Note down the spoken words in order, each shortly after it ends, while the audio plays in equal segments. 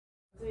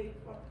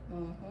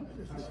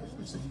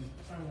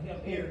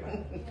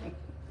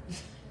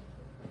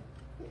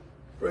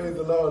Praise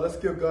the Lord. Let's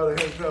give God a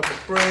hand clap of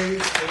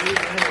praise. Amen.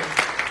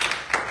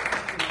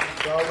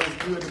 It's always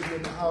good to be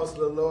in the house of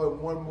the Lord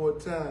one more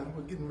time.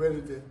 We're getting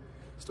ready to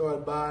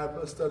start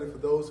Bible study. For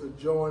those who are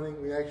joining,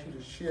 we ask you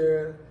to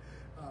share,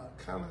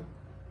 kind of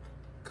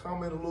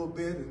comment a little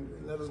bit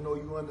and let us know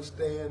you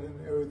understand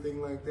and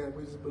everything like that.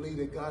 We just believe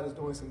that God is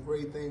doing some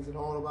great things in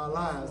all of our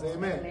lives.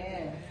 Amen.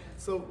 Amen.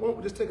 So won't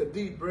we just take a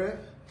deep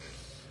breath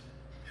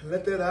and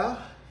let that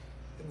out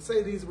and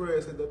say these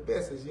words, that the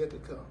best is yet to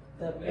come.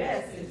 The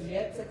best is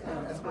yet to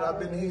come. That's what I've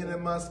been hearing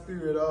in my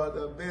spirit. Oh,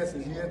 the best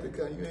is yet to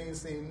come. You ain't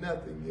seen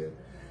nothing yet.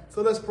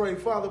 So let's pray.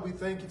 Father, we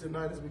thank you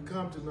tonight as we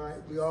come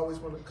tonight. We always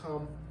want to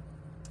come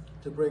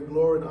to bring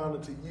glory and honor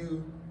to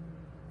you.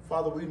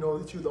 Father, we know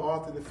that you're the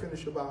author and the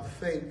finisher of our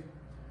faith.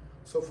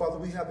 So, Father,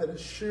 we have that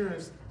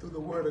assurance through the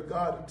word of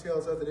God that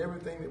tells us that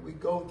everything that we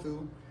go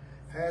through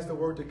has to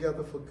work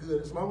together for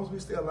good. As long as we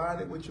stay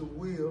aligned with your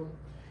will,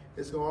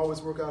 it's going to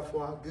always work out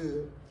for our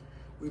good.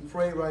 We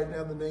pray right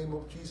now in the name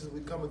of Jesus, we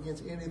come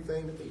against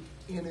anything that the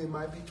enemy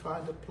might be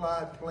trying to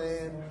plot,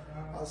 plan,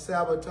 or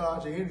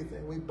sabotage, or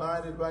anything. We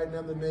bind it right now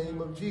in the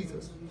name of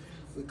Jesus.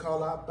 We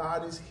call our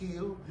bodies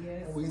healed,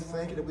 and we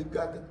thank you that we've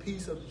got the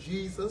peace of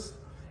Jesus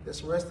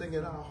that's resting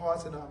in our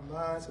hearts and our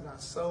minds and our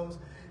souls.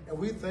 And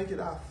we thank that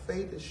our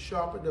faith is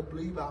sharpened to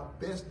believe our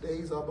best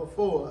days are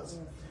before us.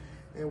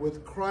 And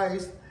with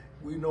Christ,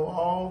 we know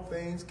all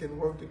things can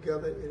work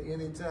together at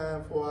any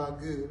time for our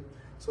good.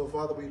 So,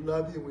 Father, we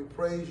love you and we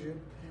praise you.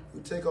 We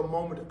take a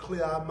moment to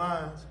clear our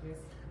minds.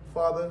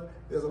 Father,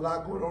 there's a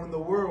lot going on in the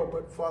world,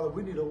 but, Father,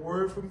 we need a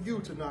word from you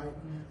tonight.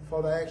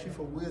 Father, I ask you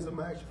for wisdom,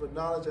 I ask you for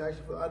knowledge, I ask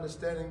you for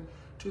understanding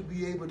to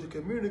be able to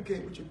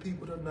communicate with your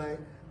people tonight.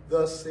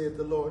 Thus saith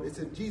the Lord. It's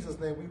in Jesus'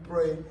 name we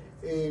pray.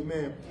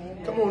 Amen.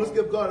 Amen. Come on, let's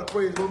give God a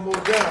praise one more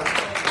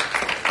time.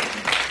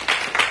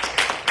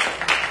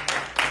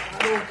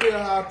 I don't care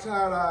how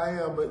tired I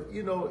am, but,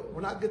 you know,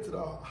 when I get to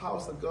the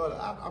house of God,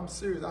 I'm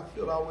serious. I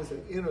feel always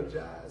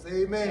energized.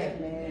 Amen.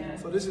 Amen.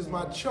 So this is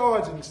my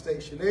charging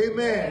station.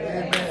 Amen.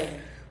 Amen.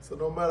 Amen. So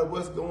no matter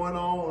what's going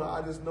on,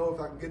 I just know if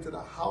I can get to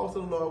the house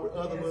of the Lord with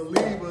other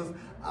believers,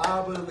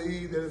 I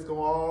believe that it's going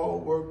to all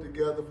work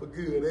together for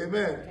good.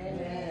 Amen.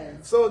 Amen.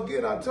 So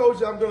again, I told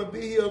you I'm going to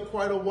be here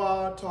quite a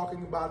while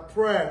talking about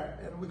prayer.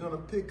 And we're going to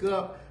pick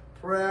up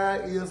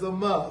prayer is a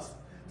must.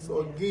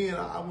 So again,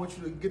 I want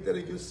you to get that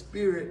in your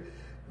spirit,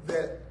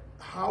 that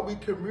how we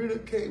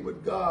communicate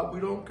with God, we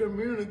don't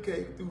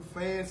communicate through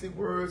fancy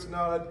words and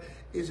all that.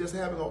 It's just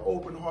having an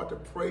open heart to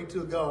pray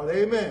to God.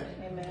 Amen.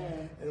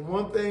 Amen. And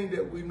one thing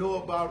that we know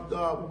about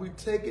God, when we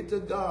take it to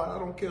God, I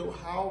don't care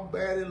how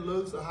bad it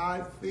looks or how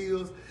it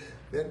feels,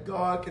 that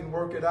God can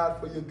work it out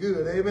for your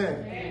good.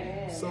 Amen.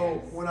 Amen.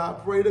 So when I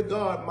pray to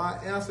God, my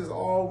answer is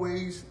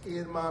always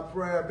in my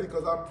prayer,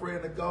 because I'm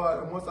praying to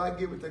God. And once I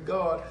give it to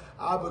God,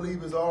 I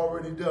believe it's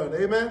already done.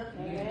 Amen.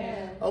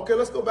 Amen. Okay,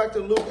 let's go back to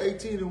Luke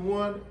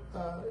 18:1.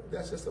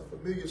 That's just a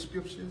familiar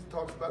scripture. It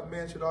talks about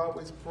man should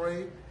always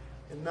pray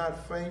and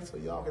not faint. So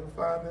y'all can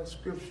find that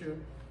scripture.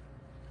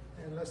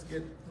 And let's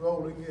get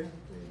rolling here.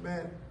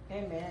 Amen.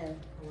 Amen.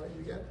 All right,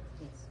 you got it?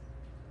 Yes.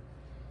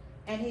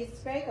 And he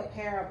spake a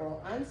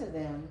parable unto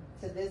them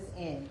to this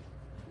end,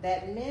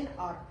 that men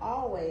ought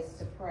always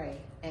to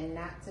pray and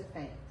not to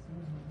faint.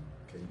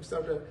 Okay, you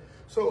stop there.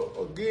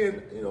 So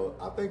again, you know,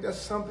 I think that's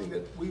something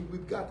that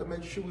we've got to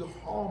make sure we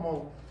home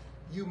on.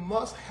 You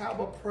must have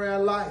a prayer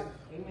life.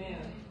 Amen.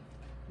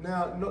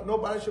 Now,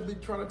 nobody should be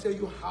trying to tell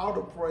you how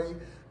to pray,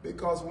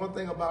 because one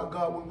thing about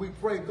God, when we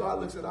pray, God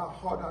looks at our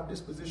heart, our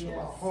disposition of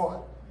our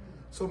heart.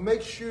 So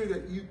make sure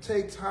that you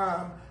take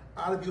time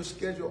out of your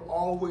schedule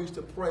always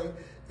to pray.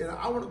 And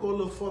I want to go a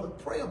little further.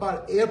 Pray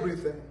about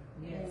everything.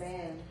 Yes.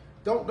 Amen.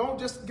 Don't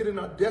just get in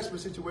a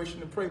desperate situation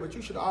to pray, but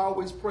you should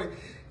always pray.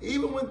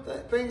 Even when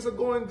things are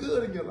going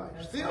good in your life,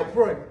 still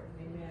pray.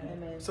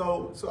 Amen.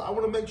 So I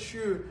want to make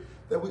sure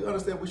that we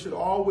understand we should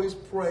always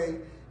pray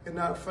and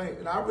not faint.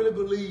 And I really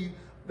believe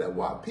that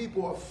why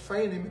people are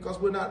fainting, because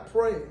we're not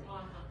praying.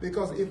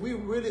 Because if we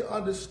really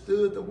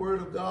understood the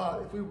word of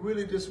God, if we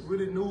really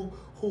knew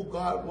who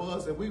God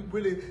was, and we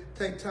really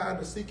take time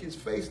to seek his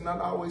face, not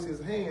always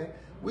his hand,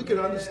 we can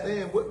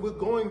understand what we're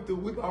going through.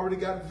 We've already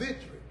got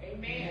victory.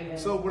 Amen.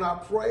 So when I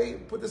pray,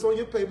 put this on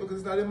your paper because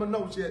it's not in my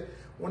notes yet.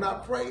 When I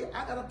pray,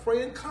 I got to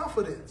pray in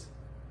confidence.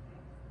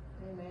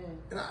 Amen.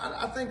 And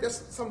I think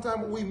that's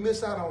sometimes we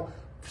miss out on.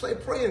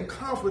 Pray in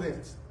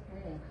confidence.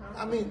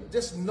 I mean,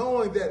 just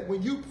knowing that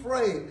when you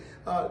pray,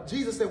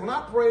 Jesus said, when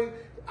I pray,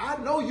 I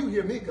know you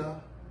hear me,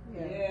 God.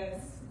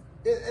 Yes.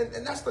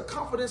 And that's the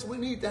confidence we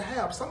need to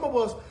have. Some of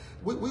us,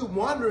 we're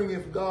wondering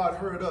if God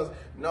heard us.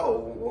 No,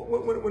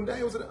 when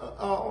Daniel was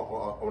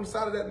on the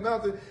side of that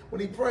mountain, when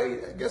he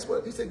prayed, guess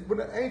what? He said, when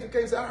the angel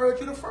came, he said, I heard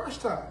you the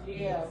first time.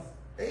 Yes.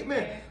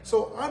 Amen.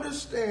 So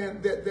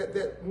understand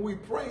that when we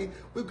pray,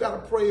 we've got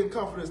to pray in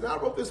confidence. Now, I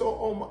wrote this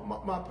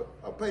on my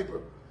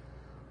paper.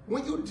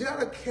 When you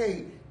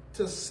dedicate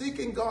to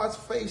seeking God's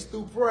face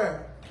through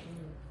prayer,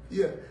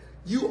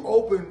 you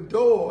open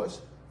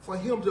doors for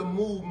him to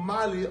move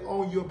mightily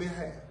on your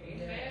behalf.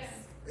 Amen.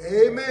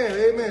 Amen.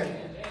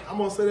 Amen. I'm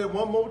going to say that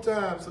one more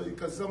time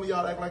because some of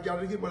y'all act like y'all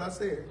didn't hear what I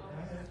said.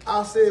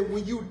 I said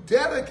when you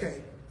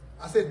dedicate,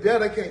 I said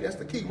dedicate, that's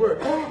the key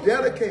word,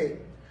 dedicate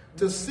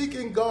to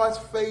seeking God's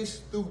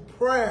face through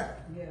prayer.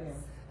 Yes.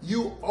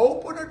 You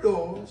open the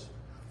doors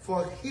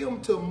for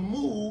him to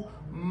move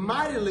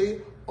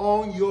mightily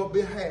on your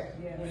behalf.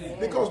 Yes.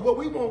 Because what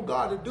we want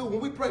God to do, when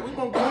we pray, we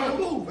want God to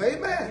move.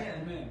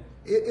 Amen. Amen.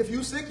 If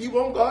you're sick, you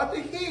want God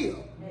to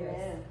heal.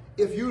 Amen.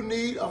 If you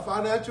need a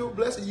financial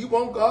blessing, you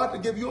want God to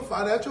give you a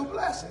financial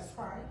blessing. That's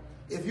right.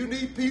 If you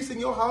need peace in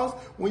your house,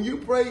 when you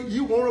pray,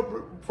 you want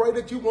to pray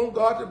that you want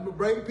God to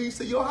bring peace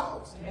to your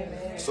house.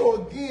 Amen.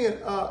 So again,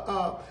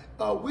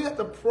 we have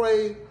to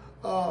pray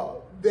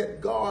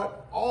that God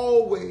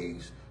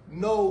always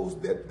knows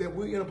that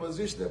we're in a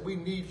position that we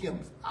need him.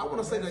 I want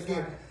to say that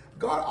again. Right.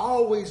 God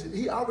always,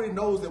 he already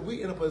knows that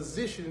we're in a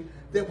position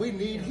that we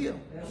need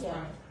him. That's right.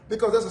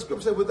 Because as the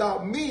scripture says,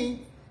 without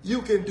me,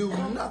 you can do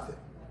nothing.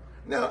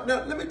 Now,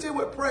 let me tell you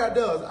what prayer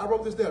does. I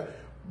wrote this down.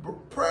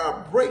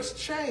 Prayer breaks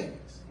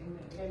chains.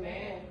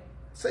 Amen.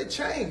 Say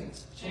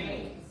chains.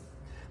 Chains.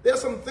 There's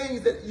some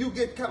things that you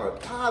get kind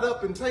of tied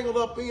up and tangled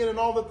up in and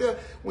all that there.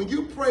 When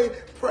you pray,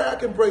 prayer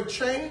can break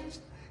chains.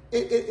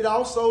 It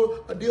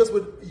also deals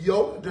with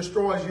yoke,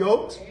 destroys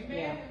yokes.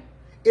 Yeah.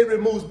 It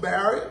removes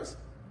barriers.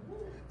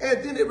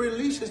 And then it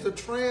releases the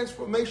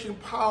transformation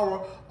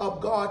power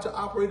of God to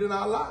operate in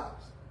our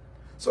lives.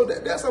 So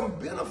there's some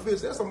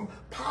benefits, there's some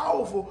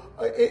powerful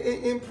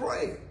in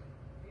praying.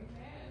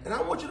 And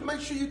I want you to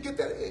make sure you get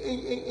that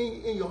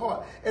in your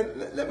heart.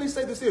 And let me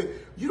say this here.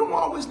 You don't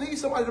always need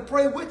somebody to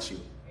pray with you.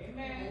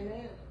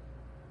 Amen.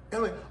 I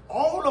mean,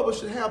 all of us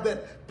should have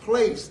that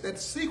place, that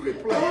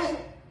secret place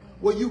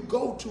where you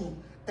go to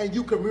and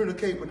you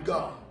communicate with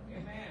God.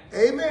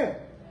 Amen.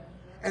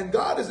 And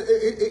God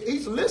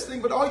he's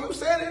listening, but are you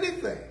saying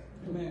anything?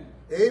 Amen.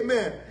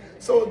 Amen.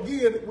 So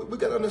again, we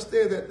got to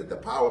understand that the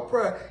power of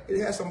prayer, it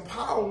has some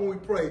power when we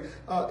pray.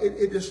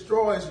 It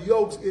destroys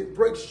yokes, it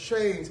breaks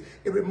chains,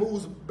 it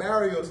removes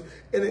barriers,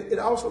 and it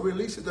also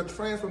releases the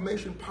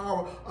transformation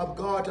power of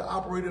God to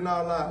operate in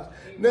our lives.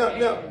 Now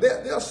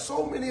there are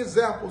so many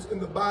examples in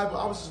the Bible.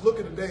 I was just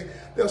looking today.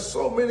 There are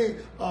so many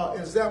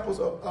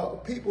examples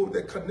of people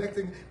that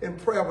connecting in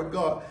prayer with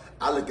God.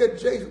 I look at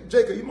Jacob.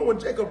 You remember when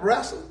Jacob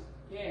wrestled?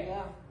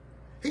 Yeah.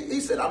 He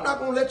said, I'm not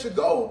going to let you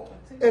go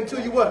until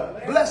you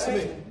what? Bless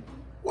me.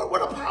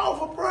 What a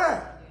powerful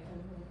prayer.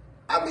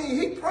 I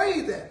mean, he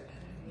prayed that.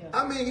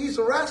 I mean, he's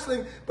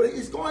wrestling, but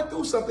he's going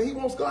through something. He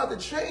wants God to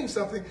change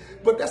something.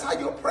 But that's how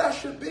your prayer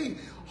should be.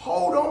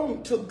 Hold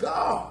on to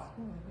God.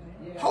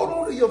 Hold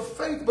on to your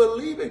faith,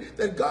 believing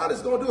that God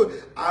is going to do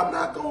it. I'm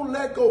not going to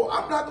let go.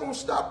 I'm not going to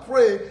stop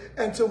praying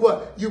until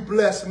what? You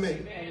bless me.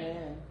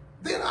 Amen.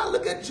 Then I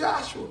look at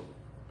Joshua.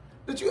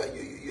 Have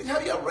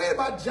you ever read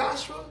about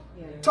Joshua?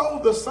 Yeah.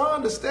 Told the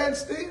sun to stand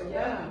still?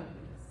 Yeah.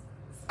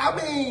 I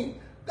mean,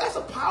 that's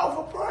a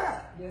powerful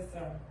prayer. Yes,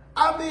 sir.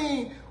 I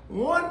mean,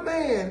 one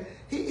man,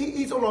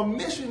 he's on a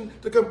mission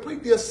to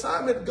complete the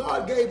assignment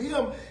God gave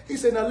him. He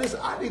said, now listen,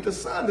 I need the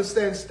sun to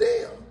stand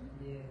still.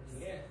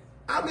 Yes.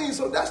 I mean,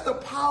 so that's the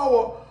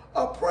power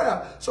of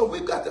prayer. So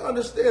we've got to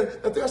understand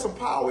that there's some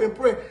power in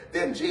prayer.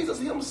 Then Jesus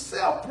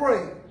himself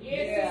prayed.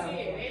 Yes, he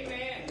did.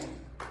 Amen.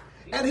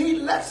 And he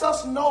lets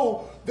us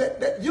know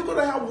that you're going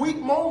to have weak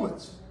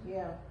moments.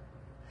 Yeah.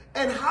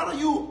 And how do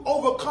you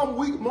overcome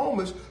weak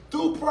moments?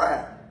 Through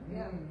prayer.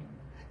 Yeah.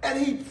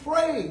 And he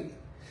prayed.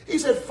 He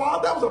said,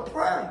 Father, that was a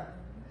prayer.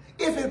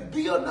 If it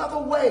be another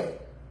way,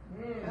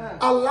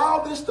 allow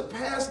this to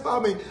pass by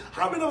me.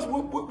 How many of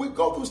us, we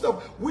go through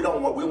stuff, we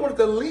want it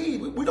to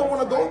leave. We don't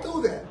want to go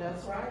through that.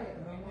 That's right.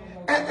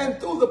 And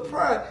through the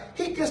prayer,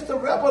 he gets the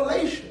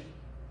revelation.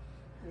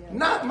 Yeah.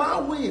 Not my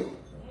will,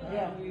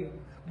 Yeah.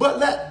 but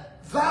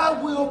let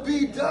thy will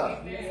be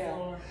done. Yeah.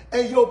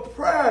 And your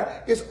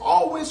prayer is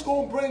always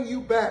going to bring you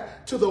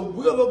back to the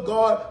will of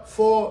God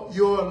for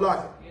your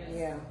life.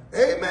 Yeah.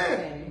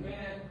 Amen.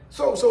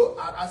 So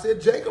I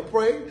said Jacob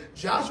prayed,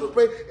 Joshua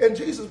prayed, and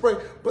Jesus prayed.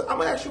 But I'm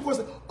going to ask you a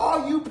question.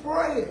 Are you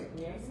praying?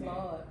 Yes,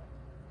 Lord.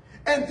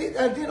 And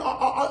then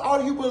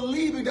are you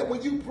believing that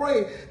when you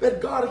pray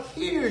that God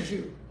hears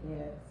you?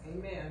 Yes.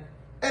 Amen.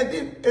 And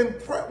then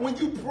when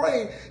you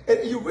pray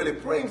and you're really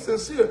praying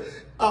sincere,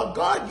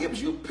 God gives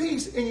you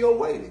peace in your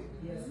waiting.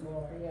 Yes,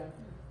 Lord. Yeah.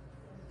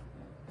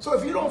 So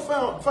if you don't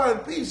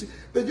find peace,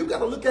 then you got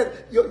to look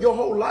at your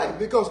whole life.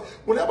 Because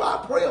whenever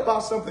I pray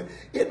about something,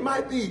 it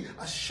might be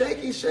a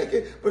shaky,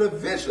 but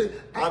eventually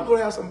I'm going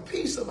to have some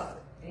peace about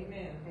it.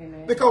 Amen.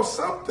 Amen. Because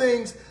some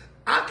things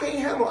I can't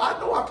handle. I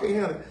know I can't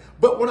handle it.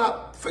 But when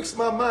I fix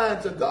my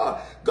mind to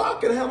God, God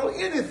can handle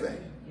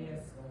anything.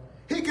 Yes, Lord.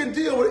 He can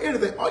deal with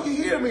anything. Are you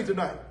hearing me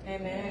tonight?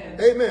 Amen.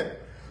 Amen.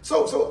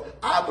 So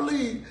I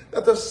believe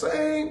that the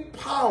same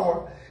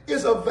power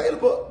is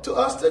available to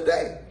us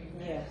today.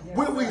 Yes.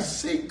 When we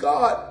seek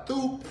God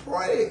through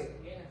praying.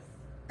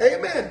 Yes.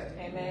 Amen.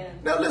 Amen.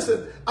 Now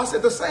listen, I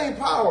said the same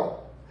power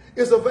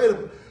is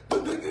available.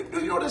 Do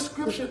you know the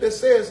scripture that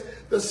says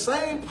the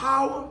same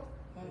power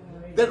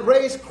that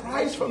raised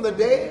Christ from the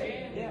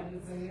dead. Yeah.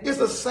 It's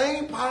the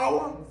same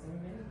power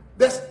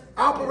that's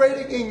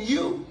operating in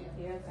you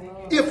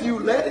if you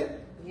let it.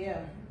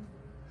 Yeah.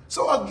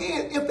 So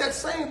again, if that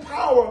same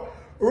power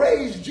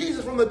raised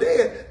Jesus from the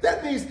dead,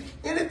 that means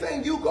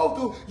anything you go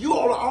through, you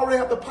already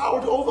have the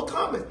power to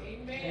overcome it.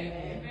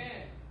 Amen.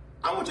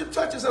 I want you to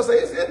touch yourself and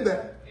say, it's in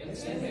there.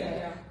 It's in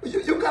there.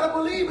 You got to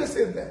believe it's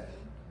in there.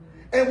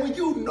 And when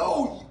you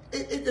know,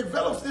 it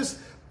develops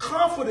this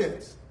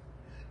confidence.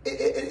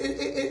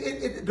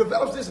 It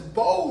develops this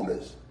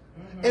boldness.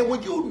 And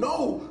when you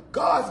know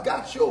God's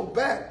got your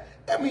back,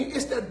 I mean,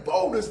 it's that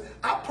boldness.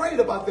 I prayed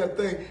about that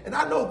thing, and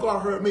I know God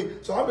heard me.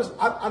 So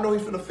I know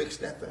He's going to fix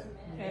that thing.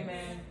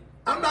 Amen.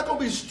 I'm not going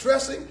to be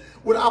stressing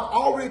when I've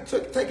already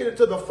taken it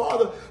to the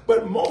Father.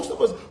 But most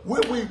of us,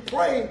 when we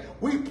pray,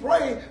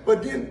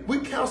 but then we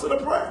cancel the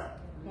prayer.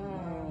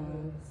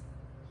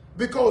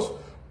 Because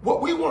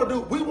what we want to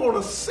do, we want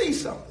to see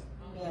something.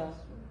 Yeah.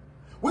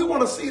 We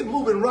want to see it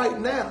moving right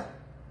now.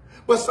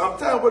 But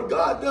sometimes what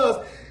God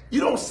does,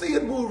 you don't see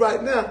it move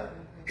right now.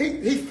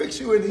 He fix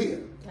you in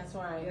here. That's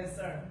right. Yes,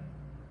 sir.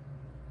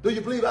 Do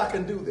you believe I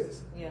can do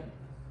this? Yeah.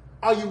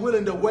 Are you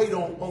willing to wait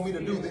on me to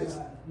do this?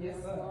 Yes,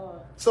 sir.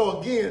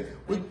 So again,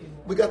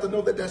 we got to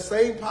know that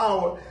same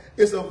power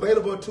is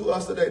available to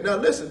us today. Now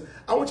listen,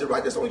 I want you to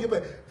write this on your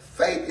page.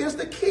 Faith is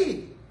the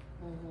key.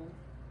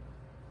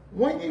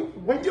 When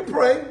you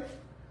pray,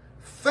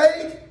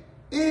 faith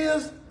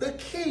is the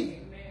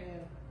key.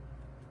 Amen.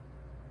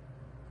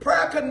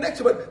 Prayer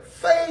connection, but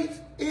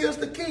faith is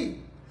the key.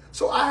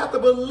 So I have to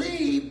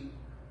believe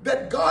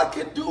that God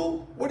can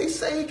do what He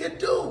say He can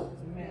do.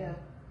 Amen.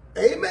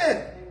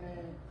 Amen.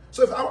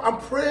 So if I'm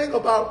praying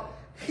about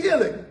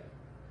healing,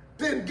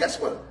 then guess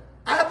what?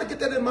 I have to get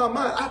that in my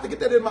mind. I have to get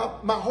that in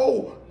my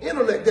whole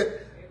intellect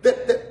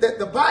that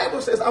the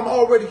Bible says I'm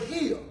already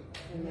healed.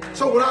 Amen.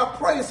 So when I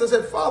pray, it says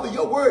that, Father,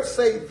 your word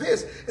say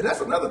this. And that's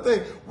another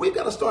thing. We've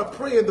got to start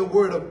praying the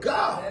word of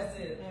God. That's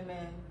it.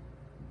 Amen.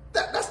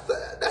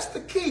 That's the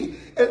key.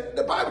 And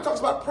the Bible talks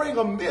about praying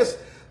amiss.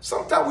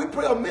 Sometimes we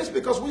pray amiss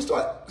because we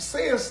start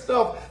saying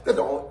stuff that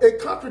it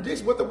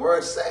contradicts what the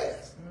word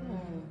says.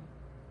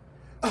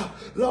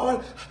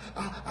 Lord,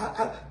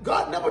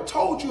 God never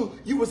told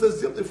you was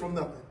exempted from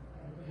nothing.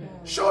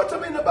 Show it to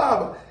me in the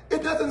Bible.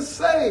 It doesn't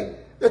say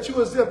that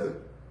you exempted.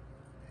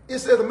 It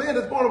says a man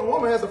that's born of a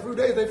woman has a few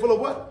days, they full of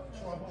what?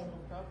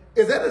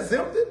 Is that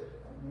exempted?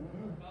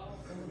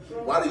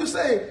 Why do you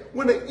say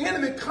when the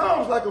enemy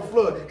comes like a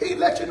flood, he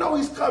let you know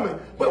he's coming?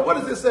 But what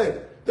does it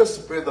say? The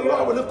Spirit of the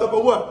Lord will lift up a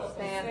what?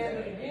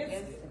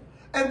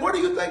 And what do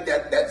you think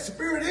that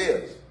Spirit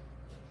is?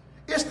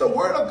 It's the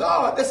Word of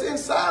God that's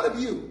inside of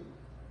you.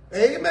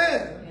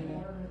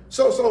 Amen.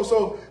 So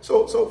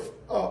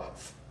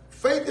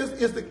faith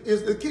is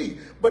the key.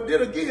 But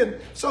then again,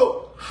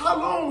 so how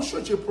long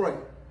should you pray?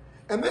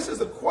 And this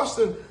is a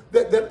question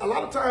that a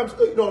lot of times,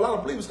 a lot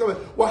of believers come in.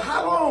 Well,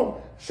 how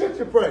long should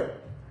you pray?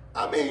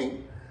 I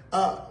mean,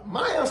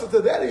 my answer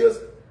to that is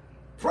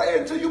pray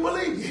until you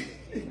believe.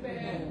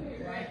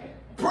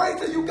 Pray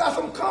till you got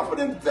some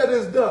confidence that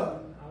it's done.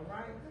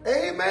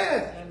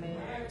 Amen.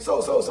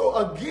 So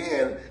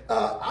again,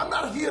 I'm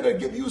not here to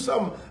give you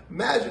some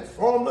magic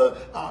formula.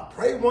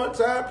 Pray one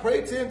time,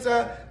 pray 10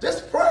 times.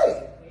 Just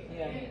pray.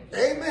 Yeah.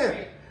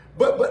 Amen.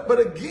 But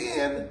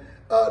again,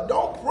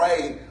 don't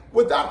pray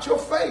without your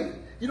faith.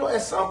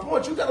 At some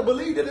point you got to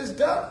believe that it's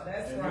done.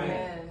 That's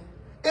right.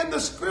 In the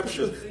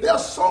scriptures, there are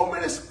so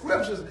many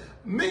scriptures.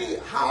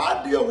 How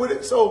I deal with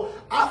it. So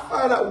I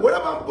find out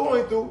whatever I'm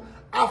going through,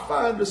 I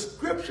find the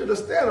scripture to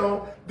stand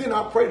on. Then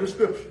I pray the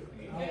scripture.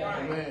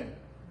 Amen.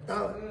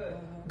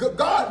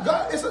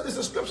 God, it's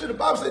a scripture. The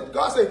Bible said,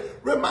 God said,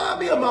 remind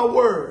me of my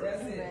word.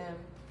 That's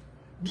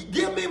it.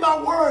 Give me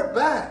my word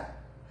back.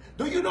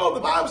 Do you know the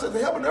Bible says the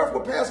heaven and earth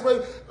will pass away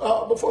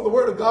before the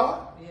word of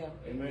God? Yeah.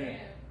 Amen.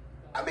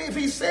 I mean, if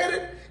He said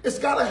it, it's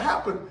got to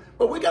happen.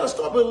 But we got to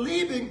start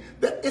believing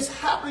that it's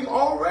happening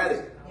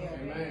already. Yeah.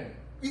 Amen.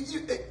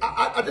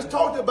 I just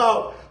talked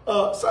about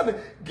Sunday.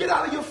 Get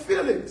out of your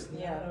feelings.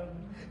 Yeah.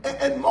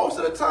 And most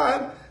of the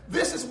time,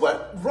 this is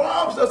what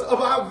robs us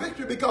of our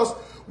victory because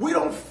we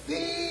don't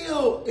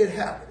feel it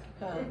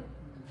happening.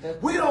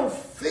 We don't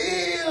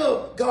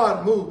feel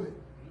God moving.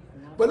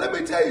 But let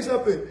me tell you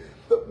something.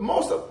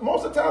 Most of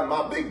the time,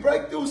 my big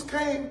breakthroughs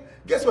came.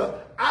 Guess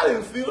what? I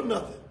didn't feel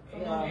nothing.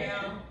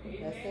 Yeah.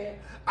 That's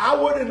it. I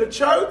wasn't in the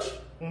church.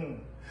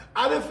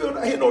 I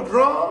didn't hear no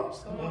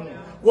drums.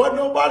 Wasn't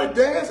nobody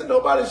dancing,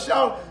 nobody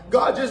shouting.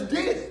 God just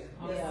did it.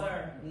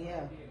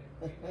 Yeah.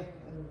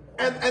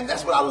 And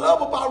that's what I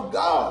love about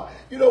God.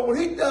 When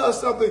He does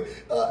something,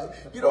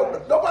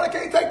 nobody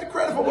can take the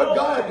credit for what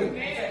God did.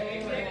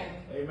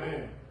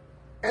 Amen.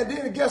 And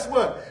then guess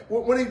what?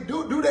 When He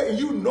do that and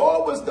you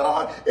know it was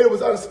God, it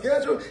was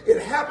unscheduled,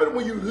 it happened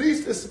when you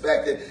least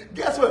expected,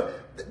 guess what?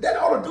 That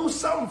ought to do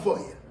something for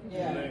you.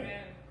 Yeah.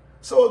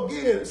 So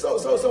again,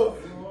 so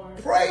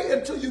pray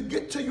until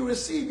you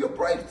receive your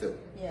breakthrough.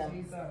 Yeah.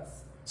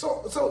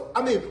 So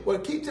I mean,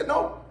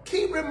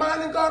 keep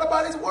reminding God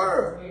about His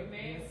word.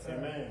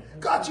 Amen.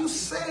 God, you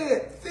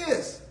said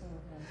this.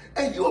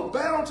 And you are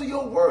bound to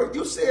your word.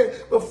 You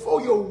said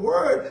before your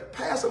word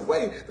pass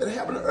away, that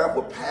heaven and earth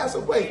will pass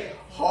away.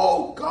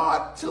 Hold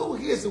God to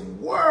his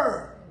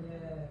word.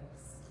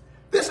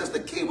 This is the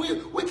key.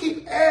 We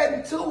keep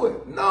adding to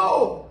it.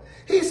 No.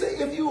 He said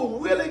if you are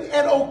willing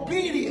and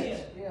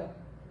obedient.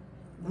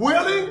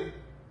 Willing,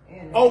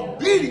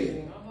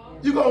 obedient.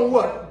 You're going to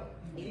what?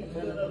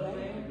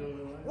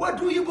 What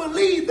do you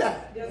believe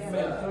that?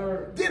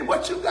 Then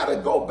what you got to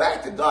go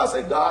back to God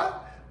and say, God,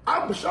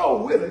 I'm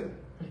sure willing.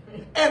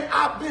 And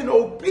I've been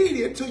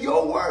obedient to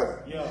your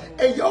word.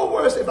 And your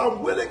word says, if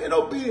I'm willing and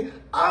obedient,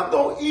 I'm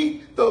going to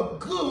eat the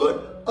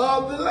good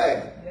of the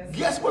land.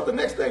 Guess what the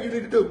next thing you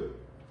need to do?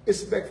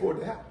 Expect for it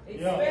to happen.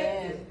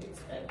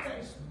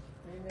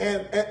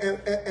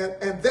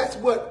 And that's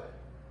what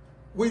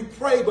we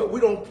pray, but we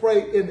don't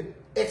pray in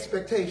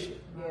expectation.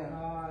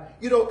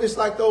 You know, it's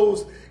like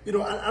those, you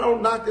know, I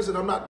don't knock this and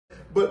I'm not,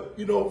 but,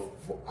 you know,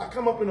 I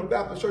come up in a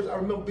Baptist church. I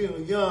remember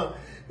being young.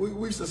 We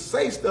used to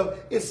say stuff.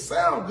 It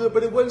sounded good,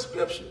 but it wasn't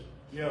scripture.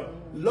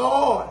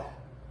 Lord,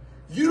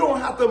 you don't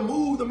have to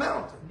move the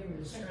mountain.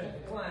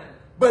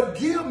 But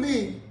give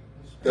me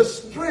the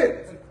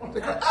strength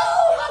to cry.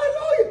 Oh,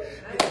 hallelujah.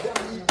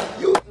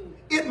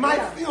 It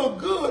might feel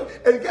good.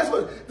 And guess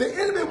what? The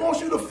enemy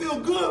wants you to feel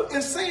good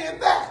in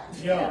saying that.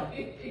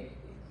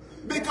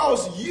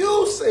 Because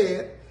you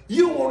said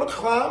you want to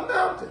climb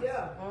mountains.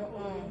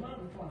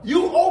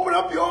 You open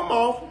up your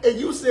mouth and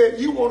you said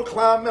you want to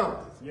climb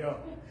mountains.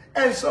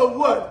 And so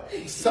what?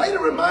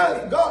 Satan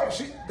reminded God,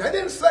 they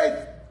didn't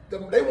say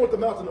they want the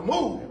mountain to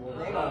move.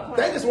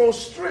 They just want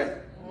strength.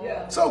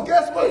 So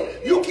guess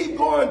what? You keep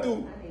going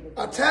through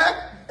attack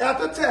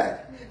after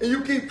attack. And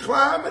you keep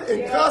climbing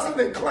and cussing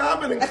and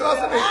climbing and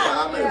cussing and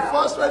climbing and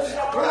frustrating,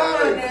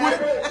 climbing and quit,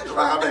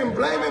 climbing and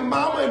blaming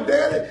mama and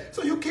daddy.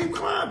 So you keep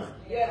climbing.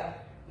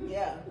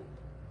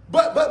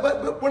 But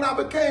when I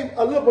became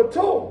a little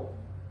mature,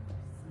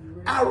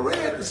 I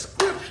read the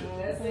scripture.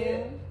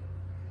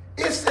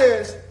 It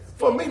says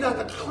for me not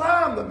to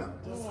climb the mountain.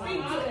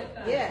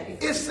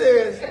 It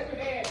says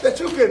that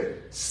you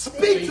can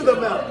speak to the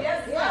mountain.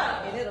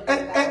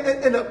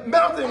 And the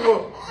mountain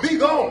will be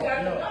gone.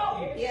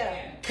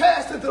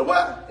 Cast into the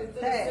what?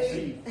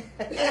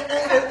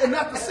 And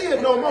not to see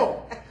it no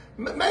more.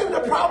 Maybe the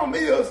problem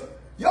is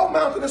your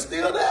mountain is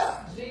still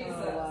there.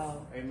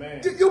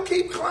 Amen. You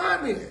keep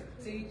climbing it.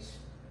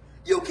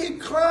 You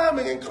keep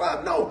climbing and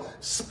climbing. No,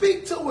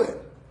 speak to it.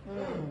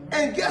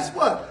 And guess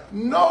what?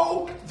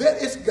 Know that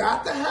it's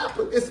got to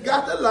happen. It's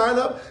got to line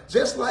up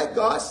just like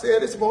God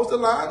said it's supposed to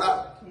line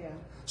up.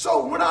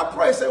 So when I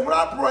pray, say when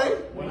I pray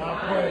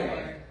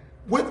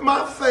with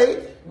my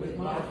faith,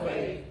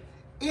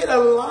 it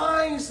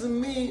aligns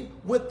me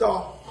with the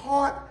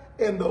heart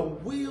and the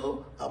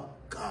will of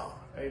God.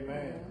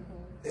 Amen.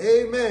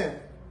 Amen.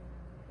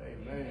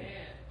 Amen.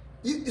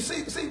 You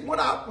see, when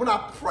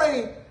I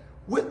pray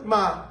with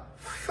my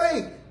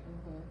faith,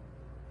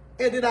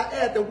 and then I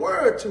add the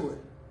word to it,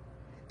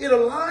 it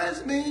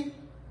aligns me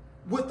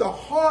with the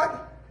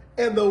heart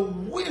and the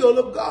will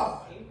of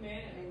God.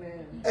 Amen.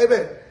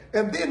 Amen.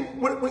 And then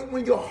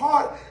when your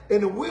heart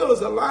and the will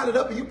is aligned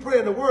up and you pray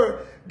in the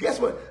word, guess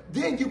what?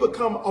 Then you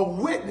become a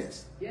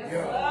witness.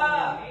 Amen.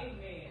 I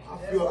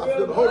feel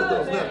the Holy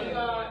Ghost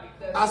now.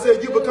 I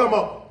said you become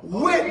a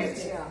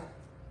witness.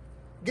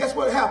 Guess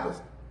what happens?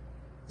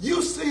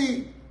 You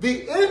see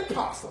the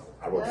impossible.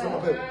 I wrote this on my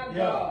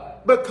paper.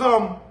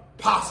 Become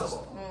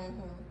possible.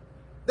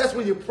 That's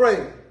when you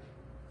pray.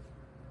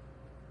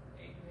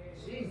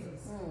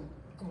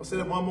 I'm gonna say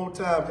that one more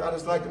time. I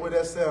just like the way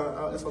that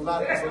sounds. It's a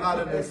lot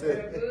in there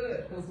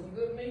said.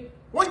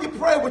 When you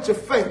pray with your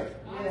faith,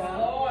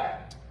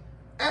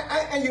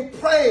 and you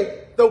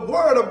pray the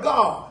word of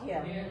God,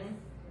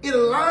 it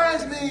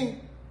aligns me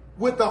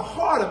with the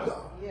heart of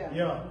God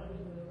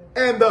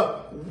and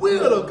the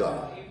will of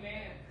God.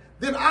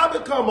 Then I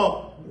become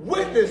a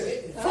witness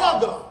for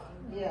God.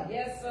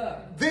 Yes,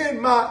 sir. Then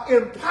my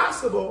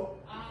impossible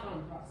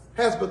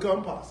has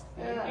become possible.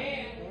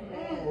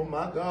 Oh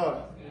my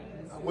God.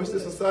 I wish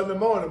this was Sunday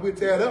morning. We'd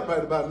tear it up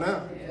right about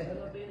now.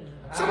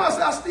 Somebody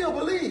say, I still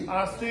believe.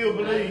 I still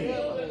believe.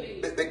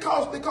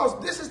 Because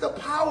this is the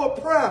power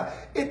of prayer.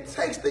 It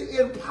takes the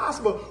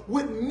impossible.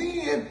 With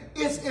men,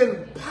 it's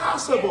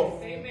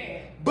impossible.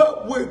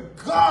 But with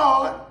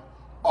God,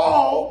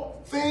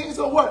 all things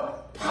are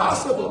what?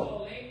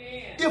 Possible.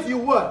 If you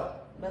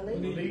what?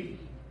 Believe.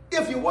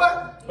 If you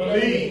what?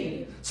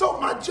 Believe. So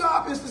my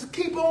job is to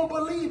keep on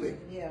believing.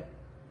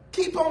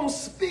 Keep on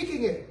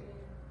speaking it.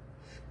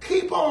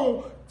 Keep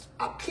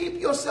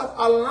yourself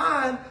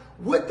aligned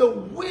with the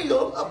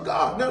will of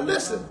God. Now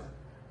listen,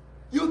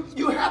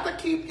 you have to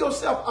keep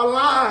yourself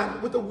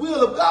aligned with the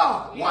will of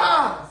God.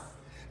 Why?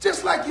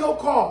 Just like your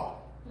car.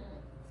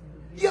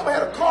 You ever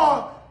had a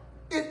car,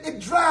 it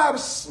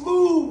drives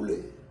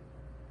smoothly.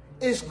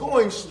 It's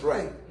going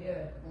straight.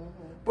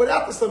 But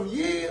after some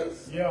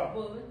years,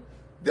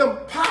 them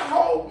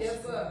potholes,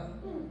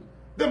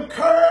 them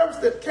curves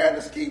that can't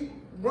just keep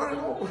running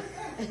over,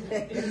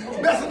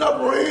 messing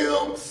up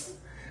rims,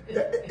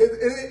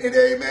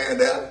 Amen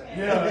there?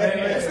 Yeah,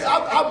 amen. See,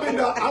 I've been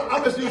there.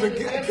 I'm just using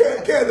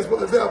Candace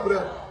for example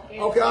there.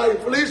 Okay, all right,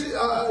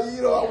 Felicia,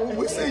 you know,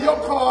 we see your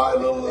car a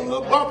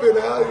little bumpy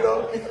now,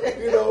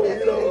 you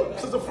know.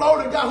 Sister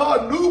Florida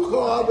got her new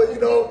car, but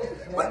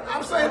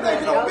I'm saying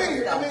that,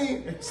 I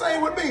mean,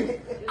 same with me.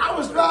 I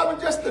was driving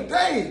just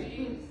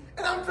today,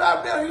 and I'm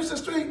driving down Houston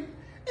Street,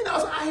 and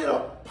I hit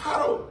a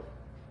pothole.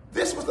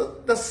 This was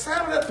the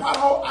sound of that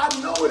pothole. I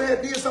know it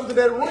had did something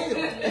to that rim.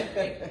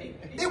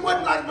 It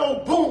wasn't like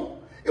no boom.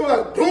 It was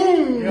like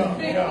boom.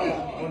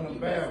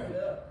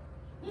 Yeah.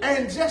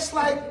 And just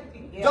like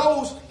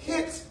those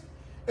hits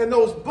and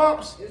those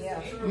bumps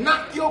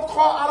knock your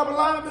car out of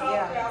alignment.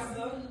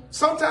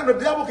 Sometimes the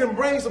devil can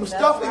bring some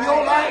stuff in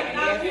your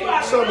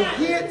life, some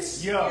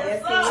hits,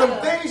 some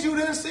things you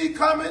didn't see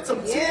coming,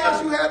 some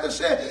tears you had to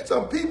shed,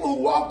 some people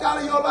who walked out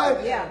of your life.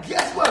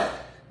 Guess what?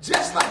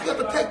 Just like you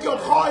have to take your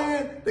car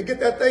in to get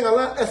that thing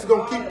aligned, that's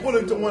going to keep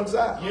pulling to one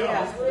side.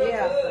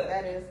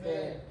 That is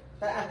good.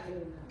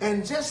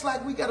 And just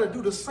like we got to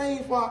do the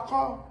same for our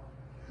car,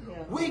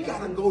 we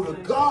got to go to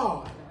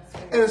God.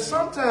 And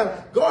sometimes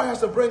God has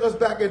to bring us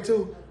back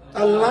into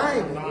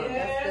alignment.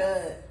 That's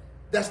good.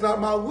 That's not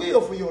my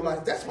will for your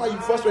life. That's why you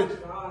frustrated.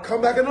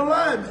 Come back in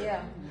alignment.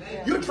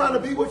 You're trying to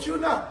be what you're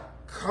not.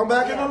 Come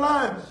back in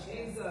alignment.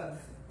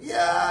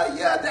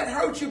 Yeah, that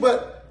hurt you,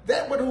 but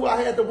that was who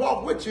I had to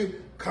walk with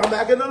you. Come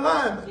back in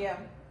alignment.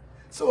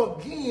 So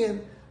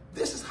again,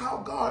 this is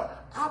how God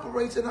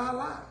operates in our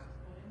lives.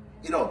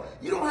 You know,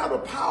 you don't have the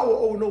power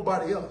over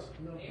nobody else.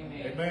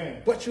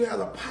 Amen. But you have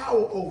the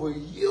power over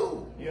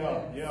you.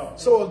 Yeah.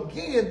 So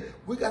again,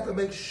 we got to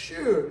make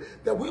sure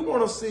that we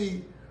want to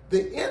see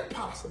the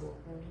impossible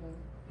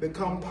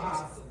become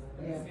possible.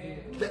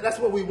 That's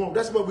what we want.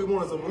 That's what we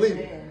want as a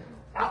believer.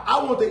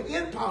 I want the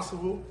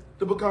impossible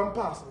to become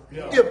possible.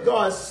 If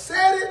God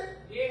said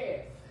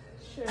it,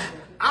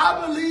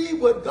 I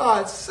believe what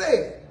God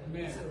said.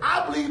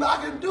 I believe I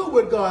can do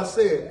what God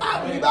said.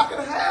 I believe I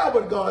can have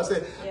what God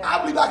said. I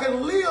believe I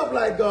can live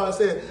like God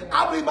said.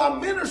 I believe my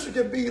ministry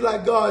can be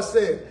like God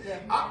said.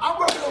 I'm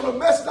working on a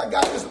message I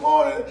got this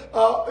morning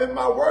in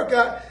my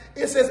workout.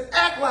 It says,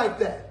 act like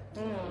that.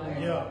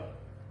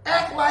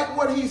 Act like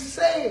what he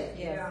said.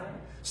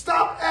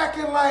 Stop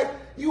acting like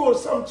you are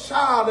some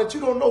child that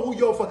you don't know who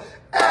you're for.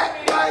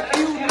 Act like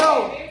you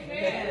know.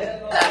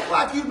 Act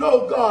like you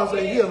know God's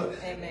a healer.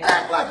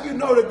 Act like you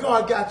know that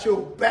God got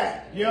your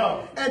back.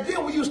 And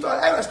then when you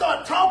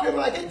start talking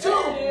like it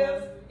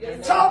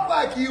too. Talk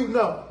like you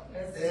know.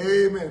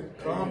 Amen.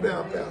 Calm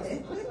down,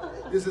 Pastor.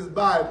 This is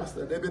Bible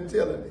stuff. They've been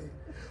telling me.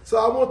 So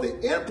I want the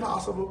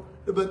impossible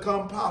to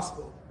become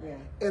possible.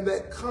 And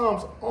that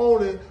comes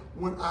only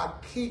when I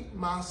keep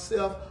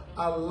myself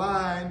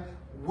aligned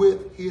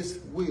with his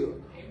will.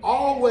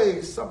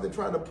 Always something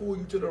trying to pull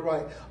you to the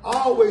right.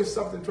 Always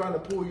something trying to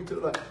pull you to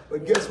the left.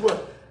 But guess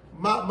what?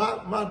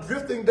 My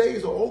drifting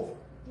days are over.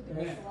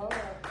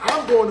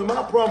 I'm going to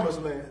my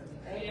promised land.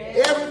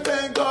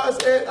 Everything God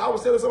said, I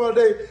was telling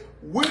somebody today,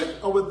 with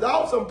or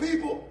without some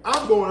people,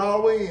 I'm going all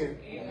the way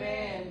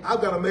in.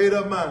 I've got a made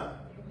up mind.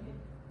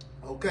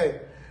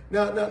 Okay.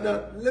 Now,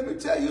 let me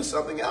tell you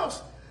something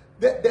else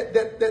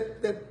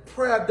that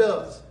prayer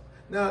does.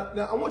 Now,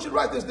 I want you to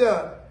write this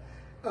down.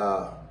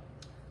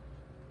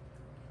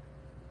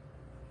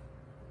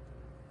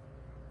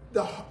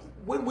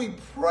 When we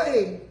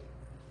pray,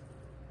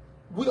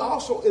 we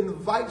also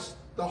invite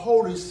the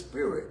Holy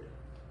Spirit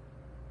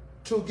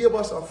to give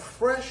us a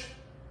fresh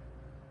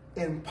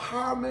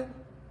empowerment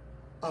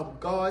of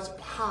God's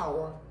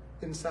power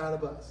inside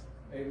of us.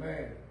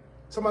 Amen.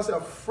 Somebody say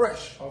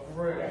fresh.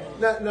 Fresh.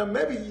 Now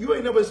maybe you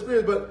ain't never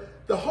experienced, but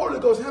the Holy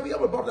Ghost, have you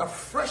ever brought that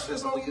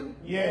freshness on you?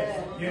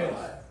 Yes.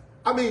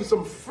 I mean,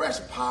 some fresh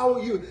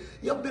power.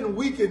 You've been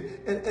weak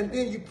and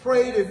then you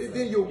prayed and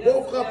then you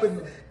woke up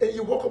and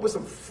you woke up with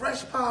some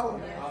fresh power.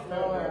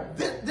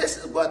 This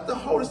is what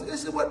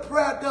this is what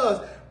prayer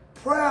does.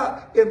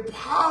 Prayer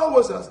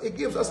empowers us. It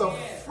gives us a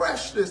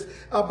freshness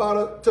about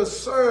it to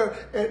serve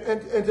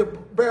and to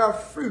bear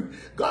fruit.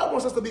 God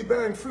wants us to be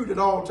bearing fruit at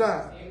all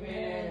times.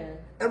 Amen.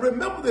 And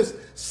remember this,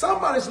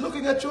 somebody's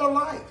looking at your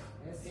life.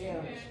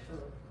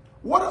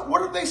 What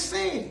are they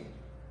seeing?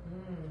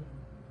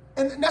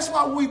 And that's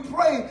why we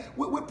pray.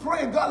 We're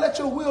praying, God, let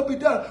your will be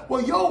done.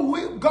 Well, your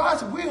will,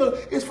 God's will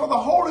is for the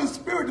Holy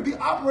Spirit to be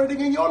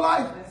operating in your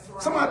life.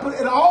 Right. Somebody put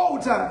it at all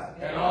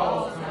times. At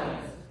all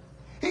times.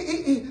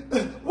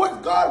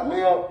 What God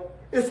will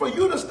is for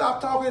you to stop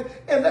talking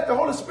and let the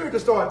Holy Spirit to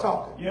start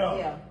talking.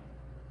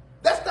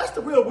 That's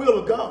the real will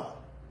of God.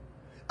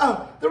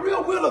 The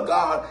real will of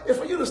God is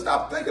for you to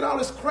stop thinking all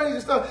this crazy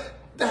stuff,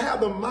 to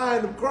have the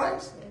mind of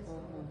Christ.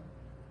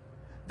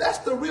 That's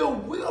the real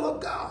will of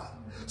God.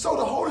 So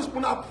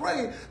when I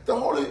pray, the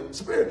Holy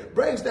Spirit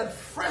brings that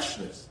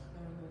freshness.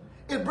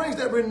 It brings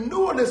that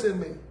renewalness in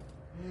me.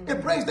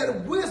 It brings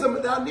that wisdom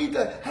that I need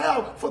to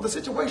have for the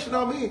situation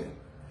I'm in.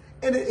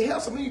 And it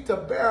helps me to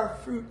bear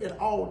fruit at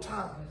all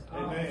times.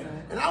 Amen.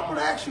 And I'm going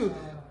to ask you,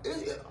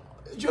 is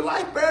your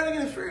life bearing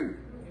any fruit?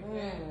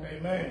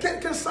 Amen.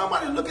 Can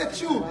somebody look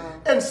at you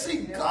and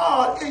see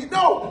God?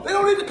 No, they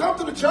don't need to come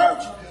to the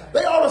church.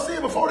 They ought to see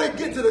it before they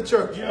get to the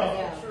church.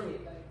 Yeah.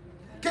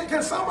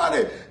 Can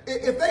somebody,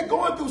 if they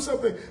going through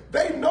something,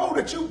 they know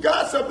that you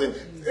got something,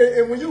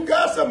 and when you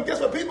got something, guess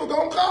what? People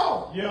gonna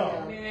call.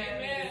 Yeah.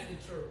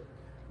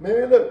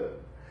 Man, look,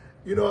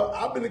 you know,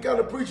 I've been the kind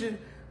of preacher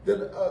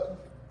that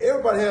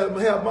everybody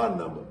have my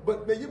number,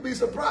 but man, you'd be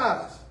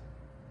surprised.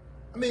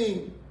 I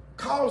mean,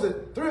 calls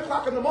at 3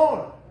 o'clock in the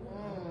morning.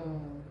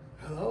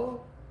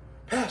 Hello,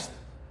 Pastor,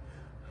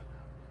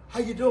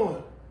 how you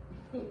doing?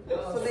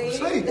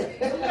 Sleep.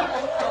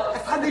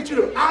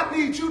 I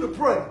need you to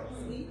pray.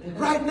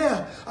 Right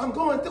now, I'm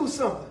going through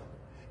something.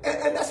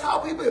 And that's how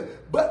people,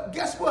 but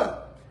guess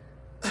what?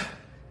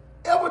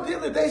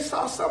 Evidently, they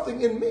saw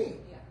something in me.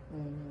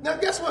 Now,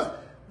 guess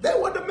what? They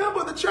weren't a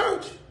member of the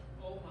church,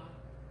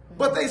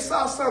 but they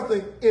saw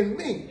something in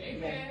me.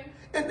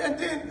 And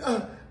then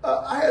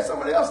I had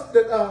somebody else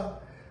that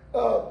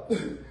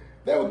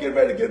they were getting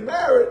ready to get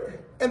married,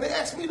 and they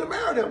asked me to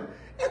marry them.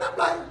 And I'm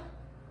like,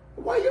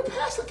 why your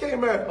pastor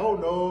can't marry? Oh,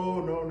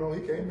 no,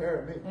 he can't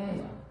marry me.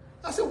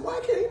 I said, why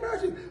can't he marry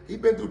you? He's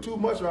been through too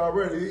much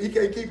already. He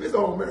can't keep his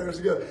own marriage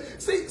together.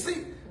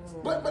 See,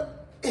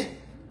 but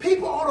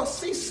people ought to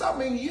see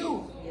something in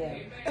you. Yeah.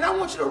 And I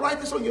want you to write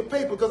this on your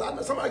paper, because I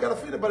know somebody got a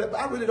feeling about it, but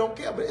I really don't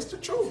care, but it's the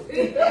truth.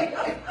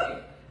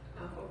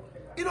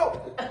 You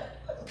know,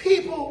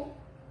 people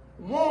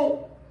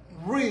want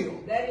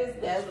real. That's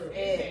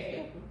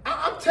it.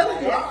 I'm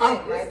telling you,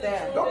 right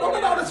there. Don't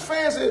let all this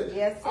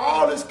fancy,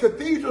 all this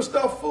cathedral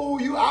stuff fool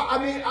you.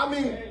 I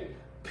mean,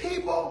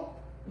 people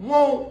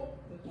want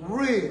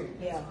real.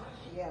 Yeah.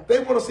 They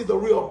want to see the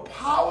real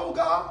power of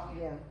God.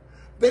 Yeah.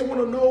 They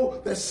want to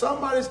know that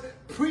somebody's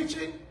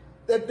preaching,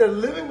 that they're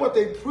living what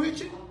they're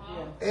preaching.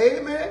 Yeah.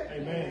 Amen.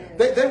 Amen.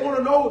 They want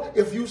to know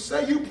if you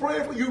say you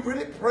praying for, you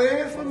really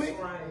praying for me.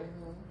 Right.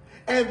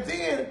 And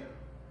then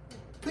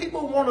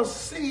people want to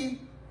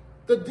see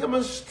the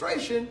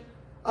demonstration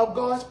of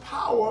God's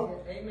power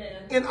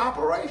in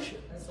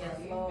operation.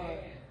 Lord.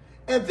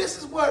 And this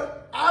is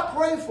what I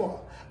pray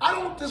for. I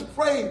don't just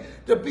pray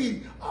to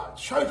be a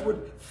church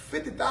with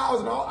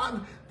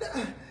 50,000.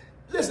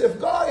 Listen, if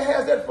God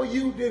has that for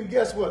you, then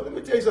guess what? Let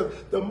me tell you something.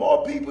 The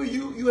more people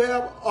you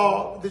have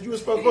that you're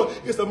responsible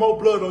for, it's the more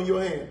blood on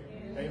your hand.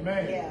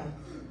 Amen. Yeah.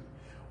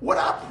 What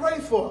I pray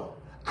for,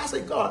 I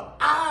say, God,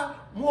 I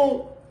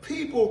want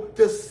people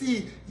to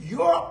see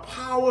your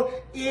power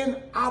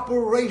in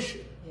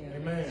operation. Yeah.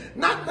 Amen.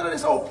 Not none of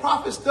this old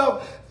prophet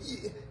stuff.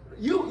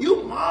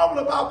 You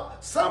marvel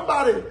about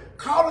somebody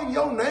calling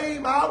your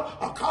name out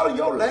or calling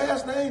your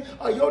last name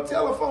or your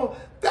telephone.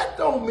 That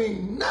don't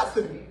mean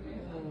nothing.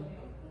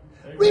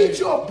 Amen. Read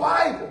your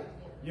Bible.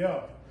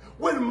 Yeah.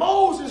 When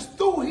Moses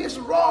threw his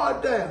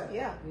rod down,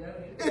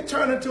 it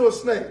turned into a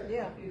snake.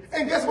 Yeah.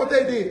 And guess what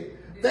they did?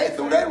 They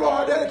threw their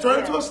rod down, it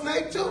turned into a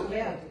snake too.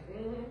 Yeah.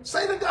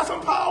 Satan got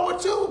some power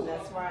too.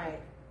 That's right.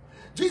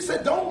 Jesus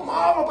said, don't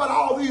marvel about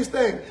all these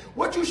things.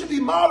 What you should be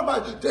marveling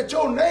about, that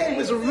your name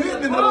is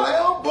written in the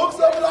Lamb books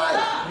of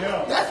life.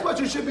 Yeah. That's what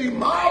you should be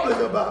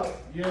marveling about.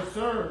 Yes,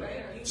 sir.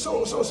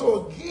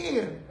 So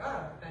again,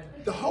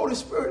 the Holy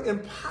Spirit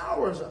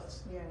empowers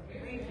us. Yeah.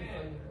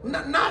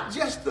 Not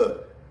just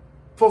to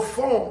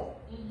perform.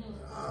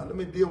 Let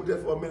me deal with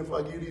that for a minute before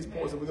I give you these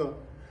points that we're going to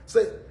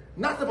say.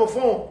 Not to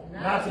perform.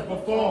 Not to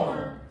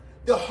perform.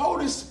 The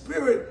Holy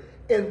Spirit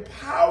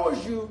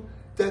empowers you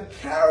to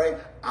carry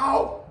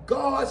out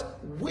God's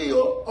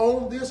will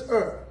on this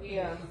earth.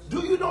 Yeah. Do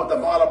you know what the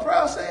model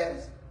prayer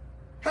says?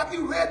 Have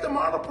you read the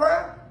model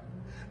prayer?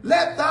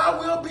 Let thy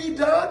will be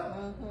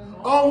done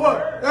on what?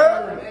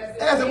 Earth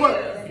as it what?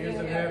 Is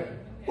in heaven.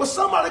 Well,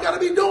 somebody got to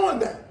be doing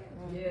that.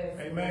 Yes.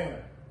 Amen.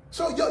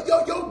 So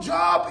your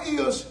job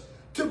is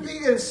to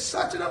be in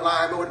such an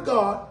alignment with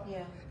God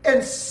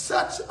and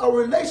such a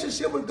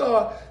relationship with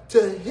God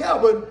till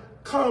heaven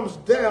comes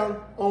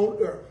down on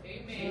earth.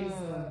 Amen.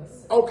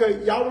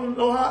 Okay, y'all want to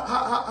know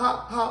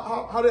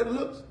how that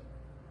looks?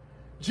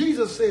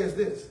 Jesus says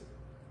this.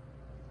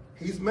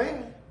 He's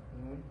man,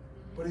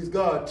 but he's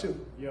God too.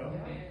 Yeah.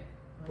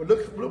 But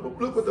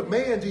look what the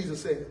man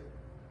Jesus said.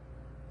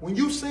 When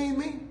you seen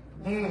me,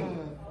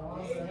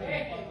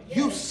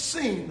 you've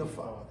seen the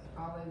Father.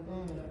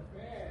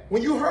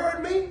 When you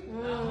heard me,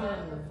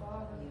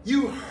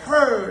 you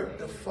heard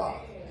the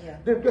Father.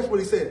 Then guess what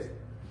he says?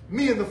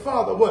 Me and the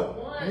Father, what?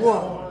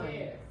 One.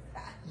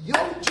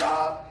 Your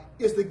job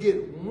is to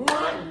get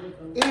one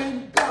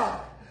in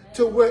God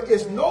to where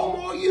it's no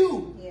more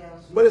you,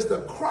 but it's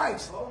the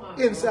Christ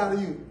inside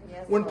of you.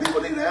 When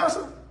people need an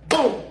answer,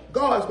 boom,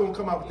 God's going to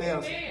come out with the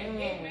answer.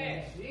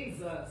 Amen.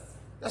 Jesus.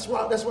 That's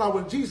why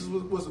when Jesus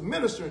was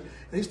ministering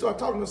and he started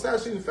talking to the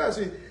Sadducees and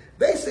Pharisees,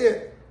 they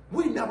said,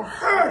 we never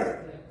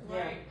heard it.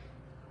 Right.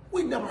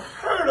 We never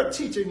heard a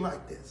teaching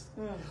like this.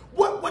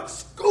 What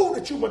school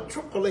did you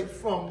matriculate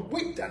from?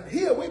 We done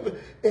here.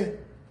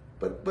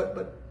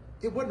 But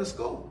it wasn't a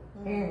school.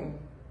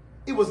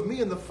 It was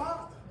me and the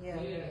Father. Yeah.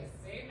 Yes.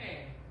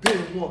 Amen.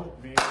 being one.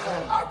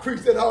 I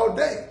preach that all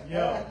day.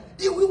 Yeah.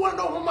 If we want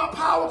to know where my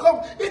power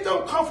comes, it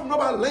don't come from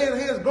nobody laying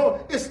hands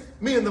blowing. It's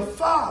me and the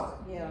Father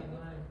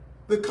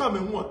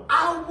becoming one.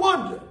 I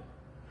wonder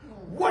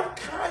what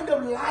kind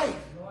of life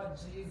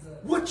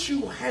would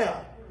you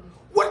have?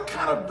 What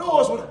kind of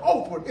doors would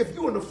open if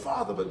you and the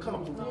Father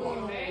become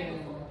one?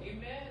 Amen.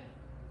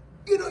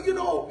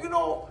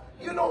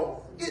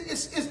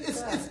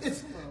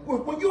 It's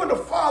when you and the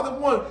Father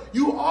one,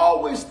 you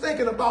always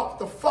thinking about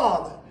the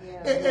Father.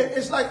 And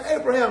it's like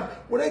Abraham,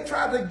 when they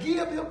tried to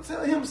give him,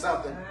 tell him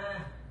something,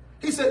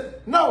 he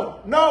said, no,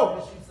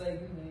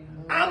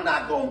 I'm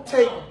not going to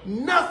take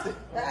nothing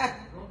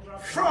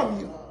from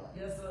you.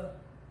 Yes, sir.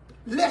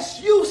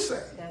 Lest you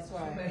say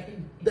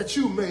Right. that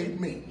you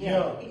made me.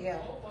 Yeah.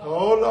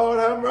 Oh, Lord,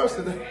 have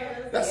mercy.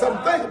 That's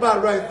something to think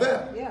about right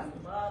there. Yeah.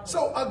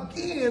 So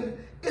again,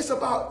 it's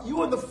about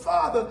you and the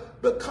Father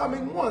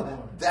becoming one.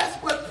 That's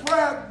what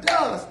prayer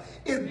does.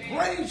 It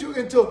brings you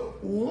into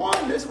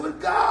oneness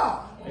with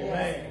God.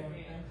 Amen.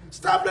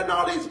 Stop letting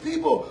all these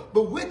people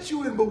bewitch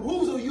you and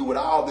bewoozle you with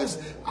all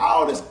this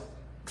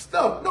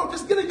stuff. No,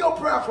 just get in your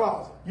prayer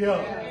closet.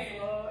 Yeah.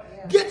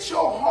 Get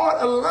your heart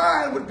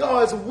aligned with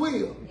God's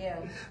will. Yeah.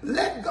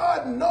 Let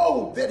God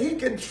know that he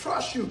can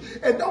trust you.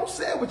 And don't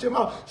say it with your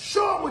mouth.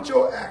 Show him with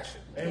your action.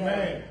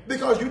 Amen.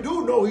 Because you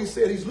do know he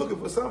said he's looking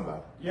for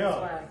somebody.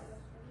 Yeah.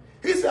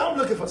 He said, I'm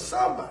looking for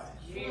somebody.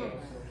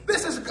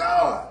 This is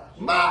God.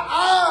 My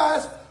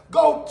eyes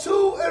go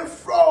to and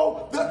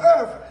fro the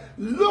earth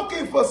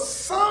looking for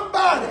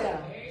somebody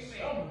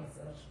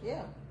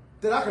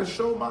that I can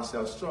show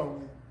myself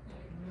strong in.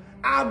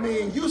 I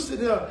mean, you sit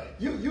there,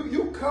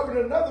 you covered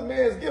another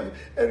man's gift,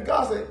 and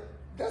God said,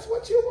 that's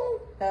what you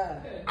want?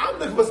 I'm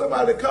looking for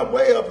somebody to come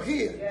way up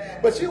here,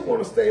 but you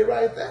want to stay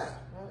right there.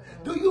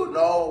 Do you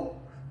know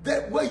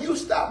that where you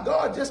stop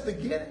God just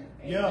beginning?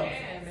 Yeah.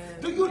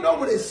 Do you know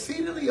what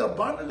exceedingly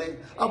abundantly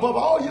above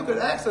all you can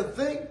ask or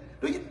think?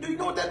 Do you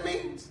know what that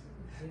means?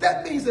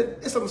 That means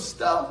that it's some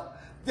stuff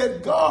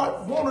that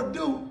God want to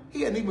do,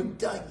 he hasn't even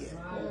done yet.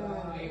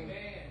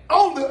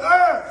 On the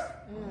earth.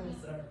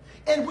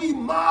 And we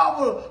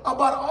marvel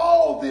about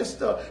all this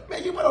stuff.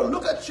 Man, you better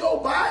look at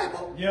your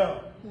Bible. Yeah.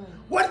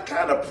 What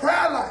kind of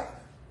prayer life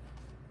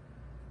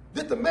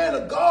did the man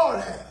of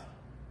God have?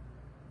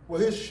 Well,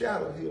 his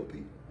shadow healed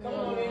people.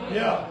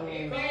 Yeah.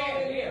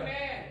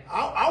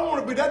 I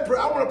want to be that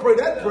prayer. I want to pray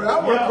that prayer. I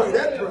want to pray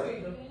that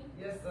prayer.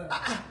 Yes, sir.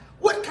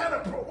 What kind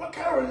of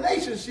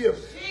relationship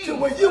to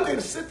where you can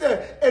sit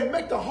there and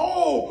make the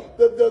whole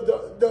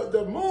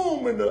the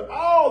moon and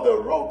all the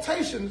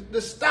rotations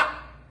to stop?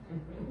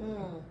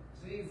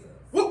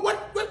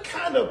 What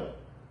kind of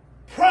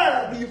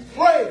prayer do you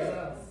pray?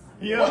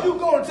 Yeah. When you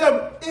go and tell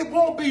me it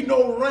won't be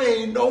no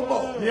rain no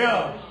more.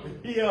 Yeah.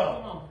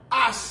 Yeah.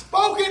 I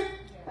spoke it,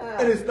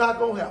 and it's not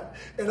going to happen.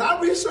 And I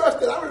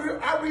researched it.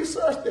 I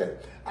researched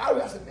it. I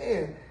said,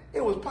 man,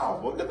 it was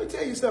powerful. Let me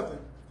tell you something.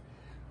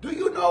 Do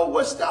you know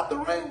what stopped the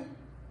rain?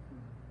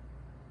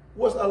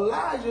 Was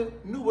Elijah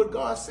knew what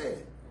God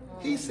said.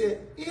 He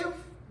said, if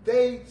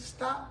they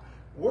stop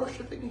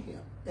worshiping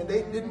him and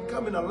they didn't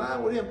come in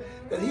line with him,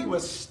 that he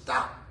would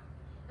stop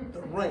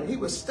the rain. He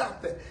would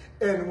stop that.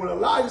 And when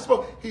Elijah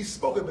spoke, he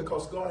spoke it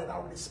because God had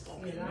already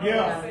spoken.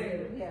 Yeah.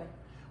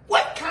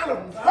 What kind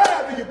of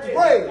prayer do you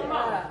pray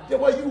that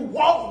way you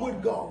walk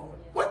with God?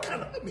 What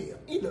kind of, come here,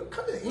 y'all look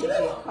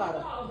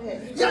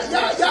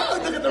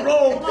at the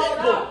wrong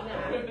people.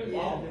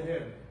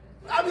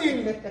 I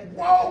mean,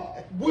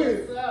 walk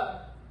with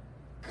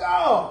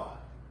God.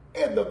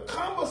 And the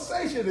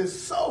conversation is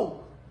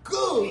so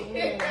good.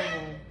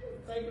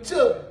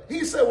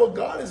 He said, well,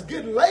 God, it's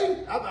getting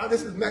late.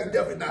 This is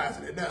McDuffie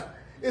nicing it now.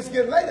 It's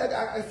getting late.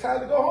 It's time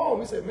to go home.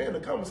 He said, man,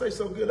 the conversation's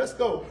so good. Let's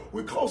go.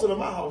 We're closer to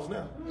my house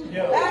now.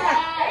 Yeah.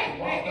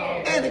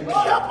 And it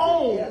kept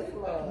on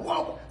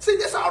walking. See,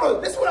 this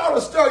what ought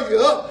to stir you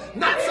up.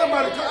 Not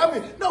somebody.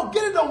 No,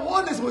 get into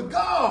oneness with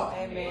God.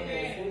 I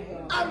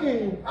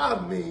mean,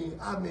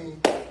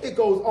 it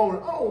goes on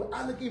and on.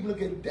 I even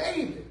look at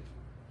David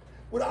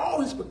with all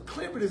his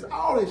proclivities,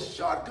 all his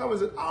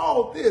shortcomings, and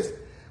all this.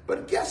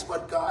 But guess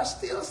what God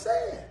still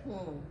said?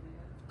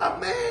 A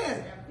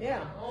man.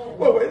 Yeah.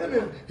 Well, wait a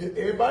minute.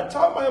 Everybody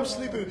talking about him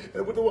sleeping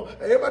with the woman.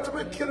 Everybody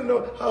talking about killing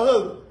her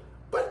husband.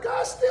 But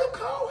God still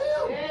called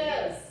him.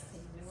 Yes.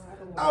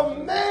 A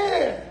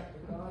man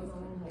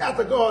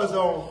after God's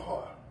own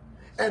heart.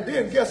 And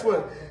then guess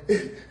what?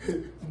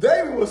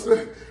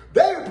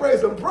 David prayed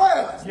some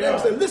prayers. Yeah.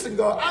 David said, listen,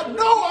 God, I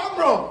know I'm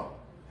wrong.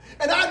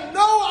 And I know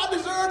I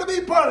deserve to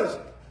be punished.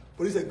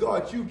 But he said,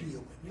 God, you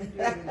deal with me.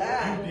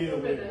 You deal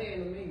with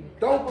it.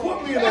 Don't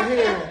put me in the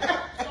hand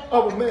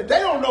of a man. They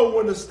don't know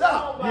when to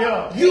stop.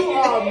 Yeah. You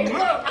are murder.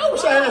 I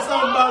wish I had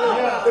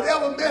somebody that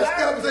ever messed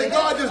up and say,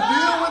 God, just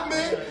deal with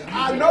me.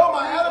 I know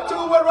my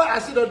attitude was right. I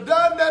should have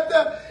done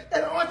that.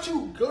 And aren't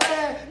you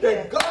glad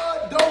that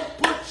God don't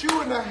put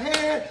you in the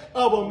hand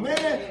of a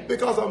man,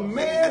 because a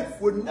man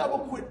would never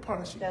quit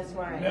punishing. That's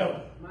right.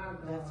 Never.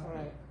 That's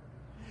right.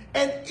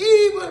 And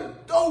even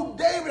though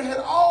David had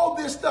all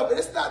this stuff, and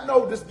it's not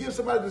just give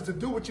somebody just to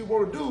do what you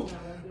want to do.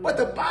 But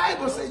the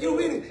Bible said, you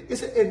read it, it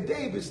said, and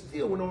David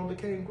still went on and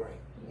became great.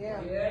 Yeah.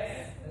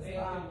 Yes. Thank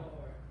you, Lord.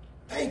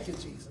 Thank you,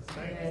 Jesus.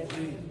 Thank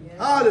you, Jesus.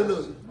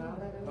 Hallelujah.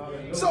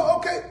 Hallelujah. So,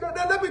 okay,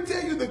 now let me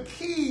tell you the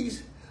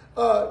keys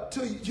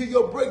to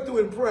your breakthrough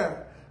in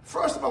prayer.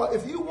 First of all,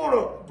 if you want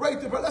to break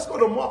through prayer, let's go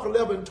to Mark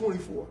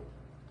 11:24.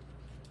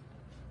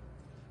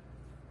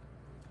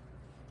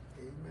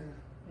 Amen.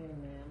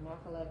 Amen. Mark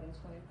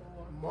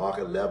 11:24. Mark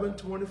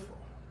 11:24.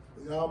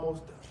 We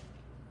almost done.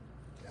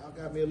 Y'all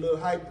got me a little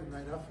hyped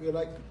tonight. I feel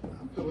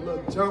a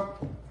little jump,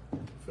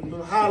 feel a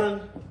little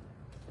hollering.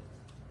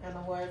 And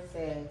the word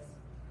says,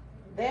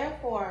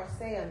 therefore I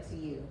say unto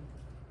you,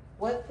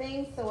 what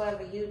things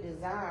soever you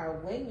desire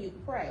when you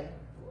pray,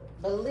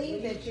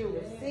 believe that you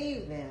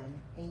receive them,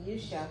 and you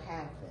shall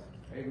have them.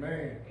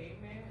 Amen.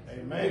 Amen.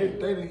 They Amen.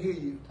 didn't hear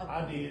you.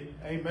 I did.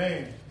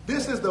 Amen.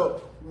 This is the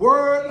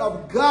word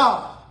of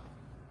God.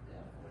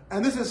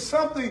 And this is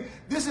something,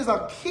 this is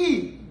a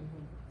key.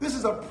 This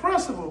is a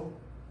principle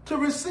to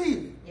receive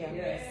it. Yeah.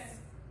 Yes.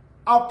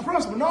 A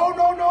principle.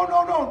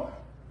 No.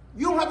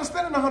 You don't have to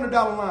stand in the $100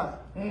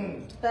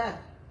 line. Huh.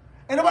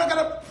 Ain't nobody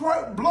got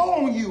to blow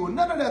on you or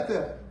none of that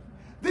there.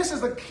 This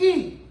is a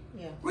key.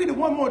 Yeah. Read it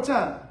one more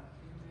time.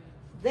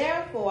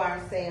 Therefore I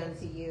say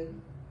unto you,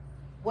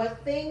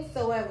 what things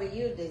soever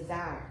you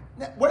desire.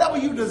 Whatever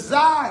you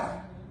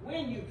desire.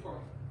 When you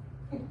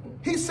pray.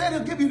 He said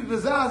he'll give you the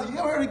desires. You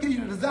ever heard him give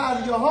you the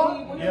desires of your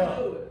heart? When Yeah.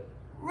 you do it.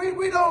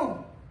 Read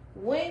on.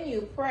 When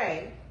you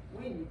pray,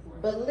 When you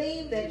pray.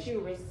 believe that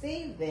you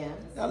receive them.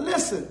 Now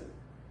listen.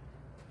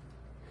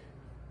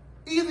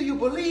 Either you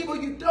believe or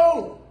you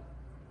don't.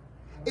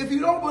 If you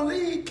don't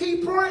believe,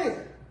 keep praying.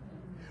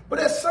 But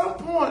at some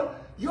point,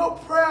 your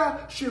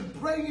prayer should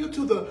bring you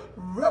to the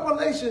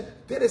revelation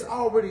that it's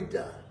already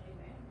done.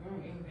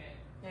 Amen.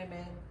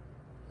 Amen.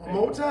 One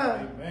more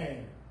time.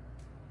 Amen.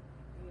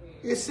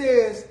 It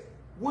says,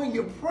 when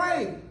you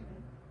pray,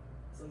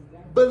 So you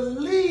got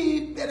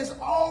believe that it's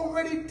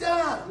already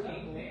done.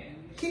 Amen.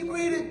 Keep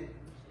reading.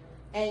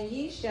 And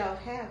ye shall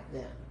have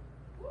them.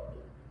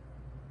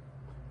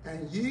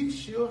 And ye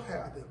shall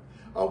have them.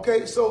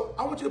 Okay, so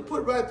I want you to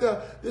put right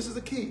there, this is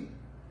the key.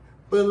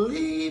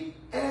 Believe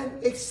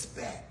and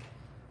expect.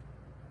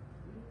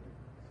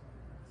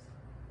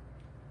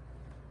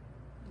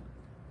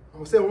 I'm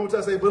going to say it one more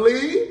time. Say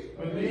believe.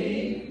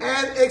 Believe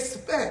And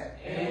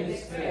expect. and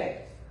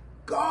expect.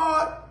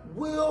 God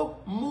will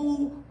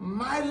move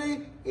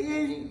mightily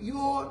in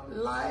your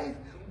life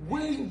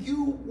when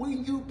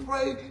you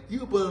pray,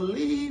 you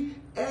believe,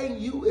 and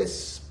you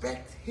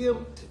expect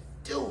him to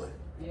do it.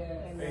 Yes.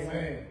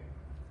 Amen.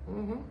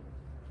 Mm-hmm.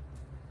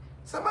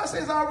 Somebody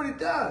says it's already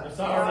done. It's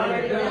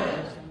already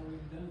done.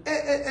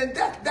 And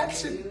that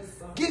should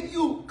give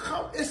you,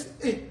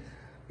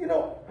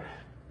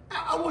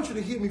 I want you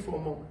to hear me for a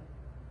moment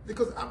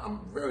because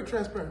I'm very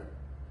transparent.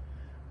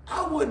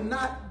 I would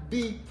not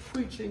be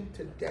preaching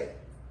today.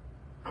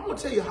 I'm going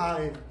to tell you how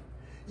I am.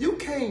 You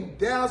can't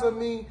dazzle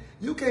me.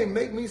 You can't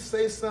make me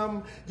say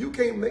something. You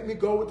can't make me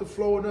go with the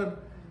flow or nothing.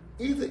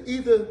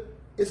 Either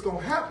it's going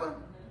to happen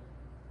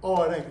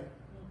or it ain't.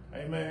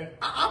 Amen.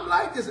 I'm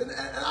like this, and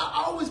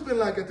I've always been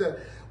like that.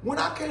 When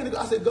I came to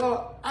God, I said,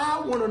 God,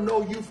 I want to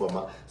know you for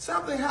my...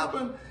 Something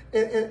happened,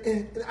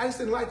 and I just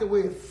didn't like the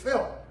way it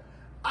felt.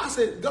 I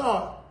said,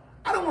 God,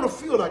 I don't want to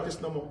feel like this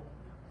no more.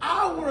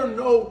 I want to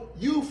know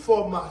you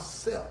for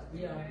myself.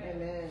 Yeah.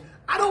 Amen.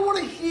 I don't want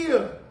to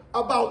hear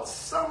about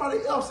somebody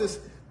else's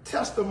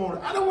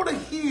testimony. I don't want to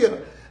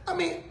hear... I'm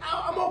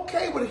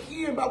okay with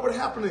hearing about what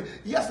happened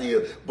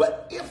yesterday,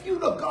 but if you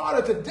the God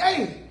of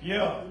today,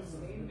 Yeah.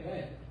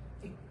 Amen.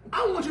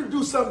 I want you to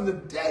do something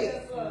today.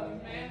 Yes, Lord.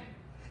 Amen.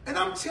 And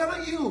I'm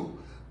telling you,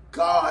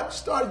 God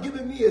started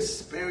giving me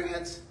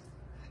experience.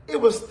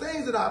 It was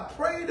things that I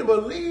prayed and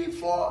believed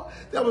for.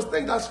 There was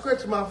things I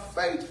scratched my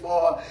face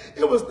for.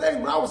 It was things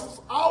when I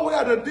was all the way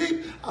out of the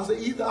deep. I said,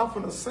 either I'm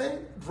going to sink,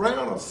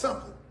 drown, or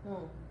something.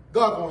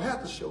 God going to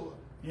have to show up.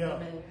 Yeah.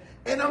 Amen.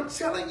 And I'm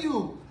telling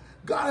you,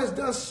 God has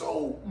done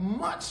so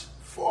much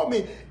for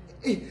me.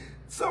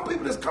 Some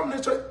people that's coming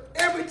to church,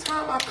 every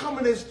time I come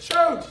in this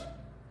church,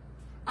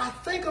 I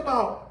think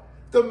about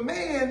the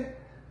man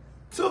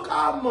took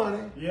our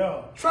money,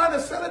 Yeah. trying to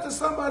sell it to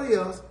somebody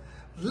else,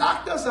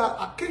 locked us out.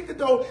 I kicked the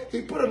door.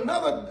 He put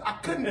another, I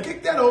couldn't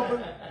kick that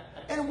open.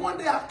 And one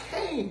day I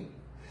came,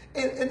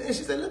 and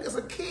she said, look, it's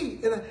a key.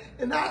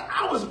 And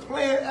I was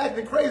playing,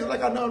 acting crazy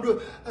like I know I'm doing.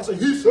 I said,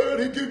 he said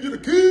he gives you the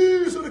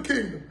keys to the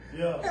kingdom.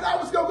 Yeah. And I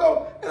was going to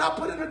go, and I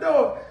put it in the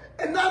door,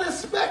 and not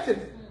expecting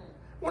it.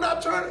 When I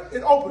turned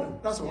it opened.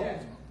 That's what Yeah.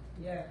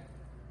 Yeah.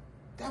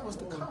 That was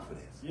the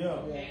confidence. Yeah.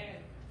 Amen.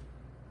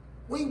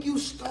 When you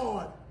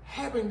start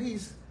having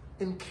these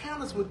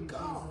encounters with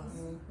God,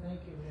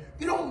 Thank you, Lord.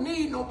 you don't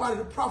need nobody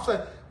to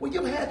prophesy. When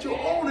you've had your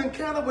own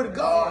encounter with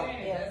God,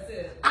 That's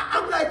it.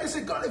 I'm like this,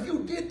 God, if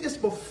you did this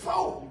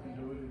before,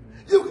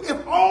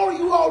 if all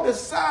you all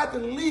decide to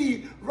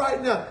leave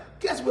right now,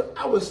 guess what?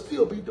 I would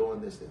still be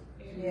doing this.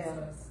 Yes.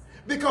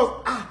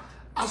 Because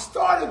I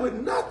started with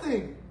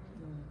nothing.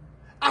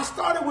 I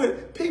started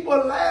with people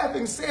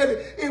laughing, saying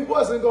it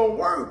wasn't going to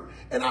work.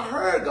 And I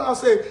heard God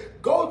say,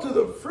 go to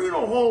the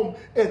funeral home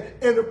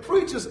and the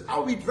preachers,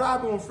 I'll be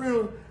driving on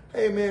funeral.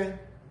 Hey, man,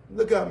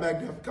 look out,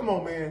 McDuffie. Come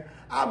on, man.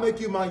 I'll make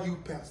you my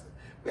youth pastor.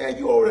 Man,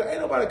 you over there.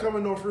 Ain't nobody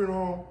coming to no funeral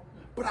home.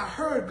 But I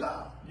heard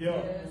God. Yeah.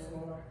 Yes,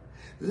 Lord.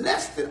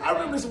 Less than, I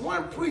remember this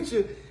one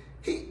preacher,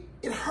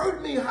 it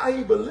hurt me how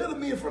he belittled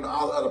me in front of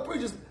all the other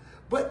preachers.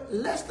 But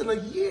less than a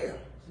year,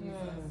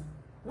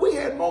 we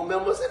had more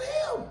members than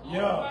him.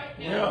 Yeah.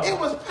 Yeah. It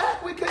was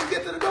packed. We couldn't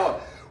get to the door.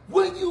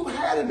 When you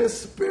had an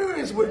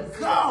experience with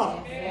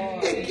God,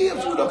 it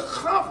gives you the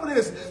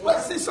confidence.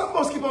 But see, some of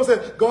us keep on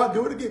saying, God,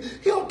 do it again.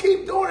 He'll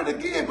keep doing it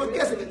again. But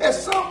guess it, at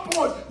some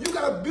point, you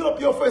got to build up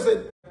your faith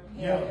and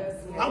say, Yeah.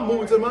 I'm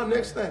moving to my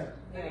next thing.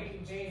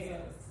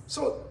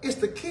 So it's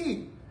the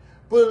key.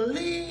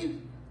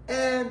 Believe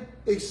and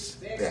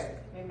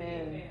expect.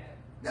 Amen.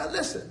 Now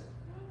listen.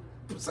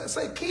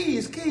 Say key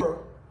is key.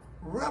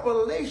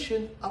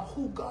 Revelation of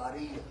who God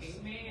is.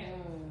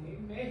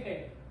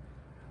 Amen.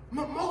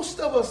 Most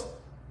of us,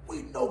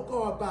 we know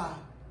God by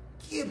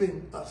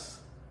giving us.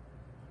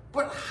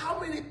 But how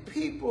many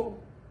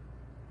people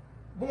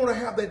want to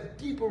have that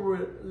deeper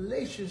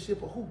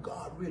relationship of who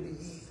God really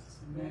is?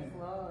 Yes,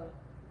 Lord.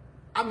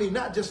 I mean,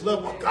 not just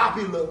love,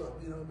 agape love,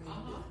 you know what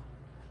I mean?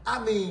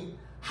 I mean,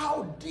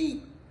 how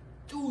deep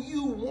do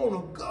you want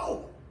to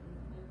go?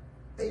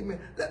 Amen.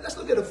 Let's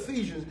look at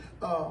Ephesians.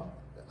 I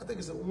think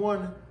it's at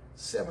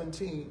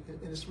 1:17, and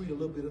let's read a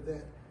little bit of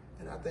that.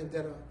 And I think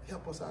that'll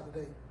help us out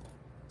today.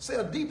 Say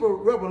a deeper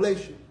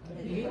revelation.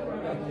 A deeper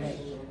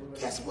revelation.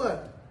 Guess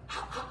what?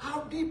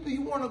 How deep do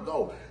you want to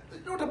go? You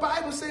know what the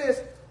Bible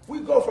says? We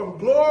go from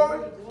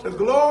glory to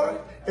glory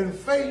and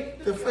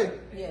faith to faith.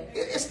 Yes.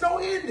 It's no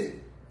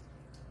ending.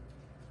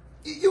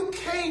 You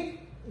can't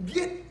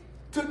get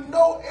to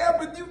know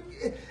everything.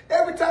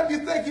 Every time you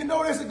think you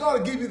know this, God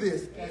will give you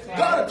this.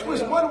 God will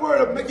twist one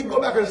word and make you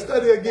go back and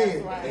study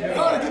again.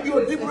 God will give you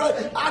a deeper.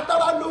 I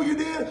thought I knew you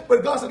did,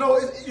 but God said, no,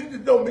 you need to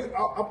know me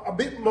a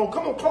bit more.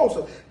 Come on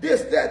closer.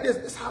 This, that, this.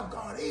 It's how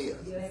God is.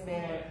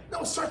 Amen.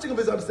 No searching of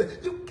his understanding.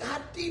 How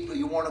deeper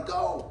you want to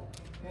go.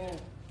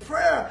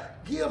 Prayer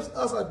gives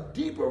us a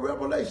deeper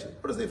revelation.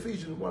 What is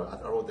Ephesians 1?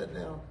 I wrote that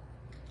down.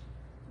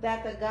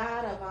 That the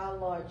God of our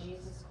Lord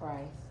Jesus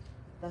Christ,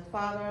 the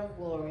Father of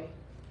glory,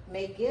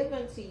 may give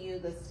unto you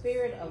the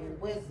spirit of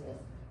wisdom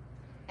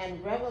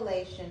and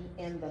revelation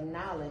in the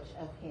knowledge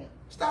of him.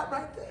 Stop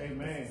right there.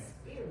 Amen.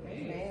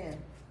 Amen.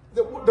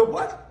 The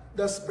what?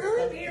 The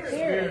Spirit? The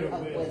spirit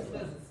of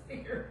wisdom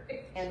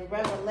and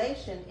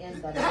revelation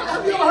in the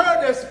Have you knowledge. ever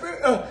heard that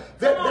spirit?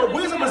 That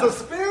wisdom is a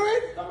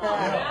spirit? Come on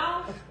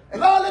now.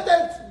 Lord, let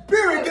that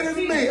spirit get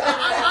into me.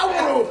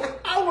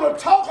 I want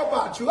to talk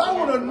about you. I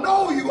want to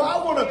know you.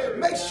 I want to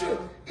make sure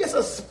it's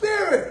a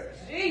spirit.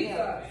 Jesus.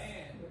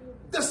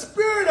 The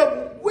spirit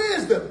of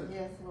wisdom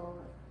Yes, Lord.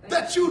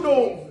 that you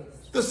know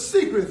the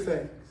secret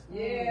things.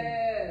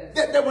 Yes.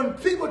 That when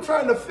people are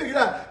trying to figure it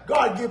out,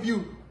 God give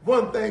you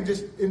one thing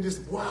just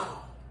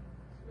wow.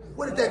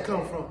 Where did that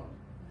come from?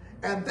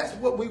 And that's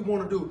what we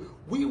want to do.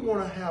 We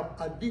want to have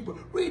a deeper.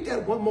 Read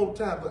that one more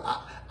time. But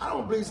I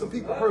don't believe some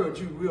people heard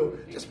you real.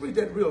 Just read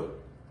that real.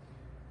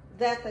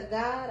 That the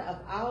God of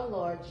our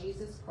Lord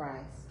Jesus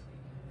Christ,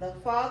 the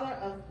Father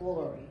of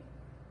glory,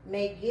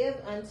 may give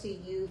unto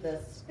you the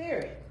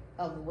spirit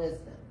of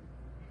wisdom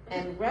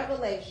and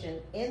revelation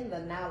in the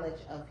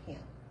knowledge of him.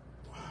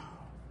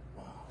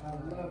 I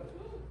love it.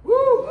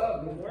 Woo!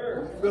 Love the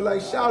word. I feel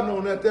like shouting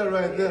on that there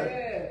right there.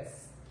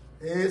 Yes.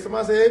 Hey,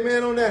 somebody say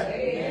amen on that.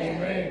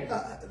 Amen.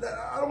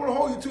 I don't want to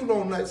hold you too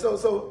long tonight.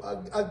 So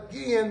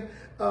again,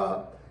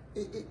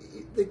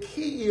 the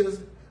key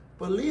is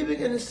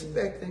believing and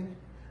expecting.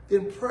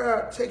 Then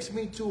prayer takes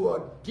me to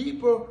a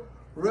deeper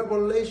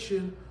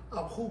revelation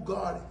of who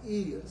God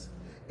is.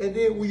 And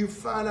then when you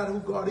find out who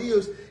God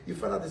is, you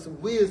find out this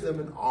wisdom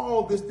and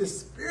all this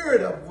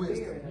spirit of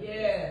wisdom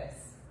Yes.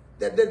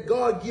 that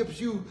God gives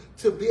you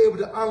to be able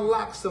to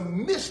unlock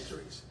some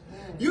mysteries.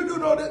 You do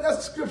know that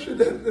that's a scripture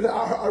that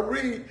I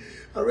read.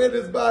 I read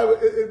this Bible.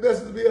 It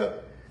messes me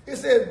up. It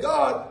says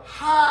God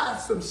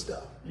hides some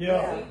stuff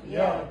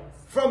Yeah.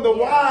 from the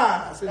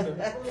wise and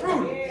the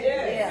prudent.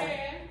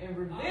 Yes. And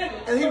reveal it.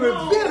 And he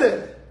revealed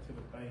it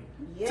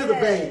to the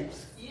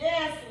babes.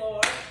 Yes,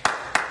 Lord.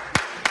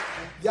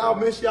 Y'all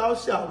miss y'all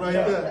shout right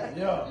there.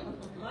 Yeah.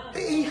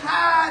 He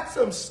hides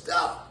some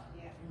stuff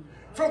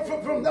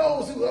from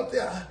those who up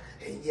there.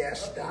 And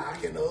yes,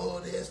 stock and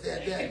all this,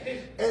 that.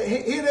 And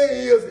here there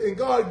is, and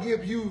God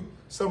gives you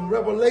some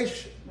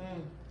revelation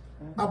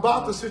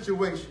about the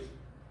situation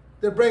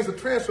that brings a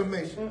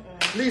transformation,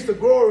 leads to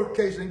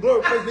glorification, and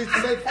glorification leads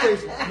to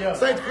sanctification. Yeah.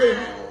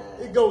 Sanctification,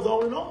 it goes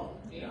on and on.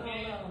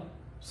 Amen.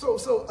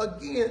 So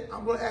again,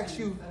 I'm going to ask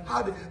you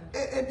how to,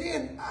 and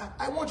then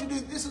I want you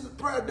to, this is what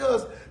prayer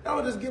does, not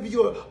only just give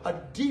you a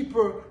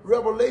deeper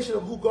revelation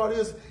of who God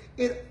is,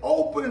 it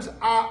opens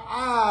our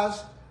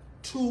eyes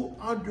to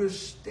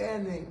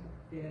understanding.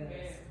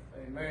 Yes.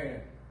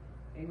 Amen.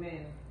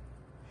 Amen.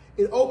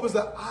 It opens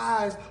the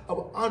eyes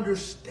of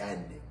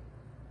understanding.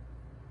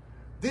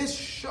 This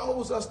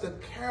shows us the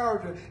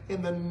character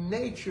and the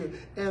nature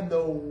and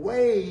the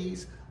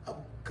ways of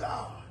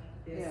God.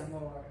 Yes,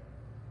 Lord.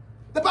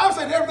 The Bible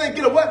says everything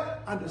get a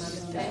what?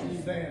 Understanding.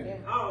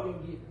 Understand. All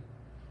of you.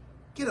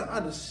 Get an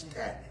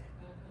understanding.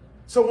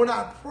 So when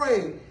I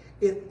pray,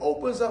 it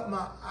opens up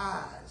my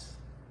eyes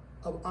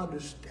of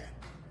understanding.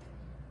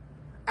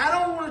 I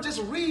don't want to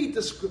just read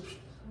the scriptures.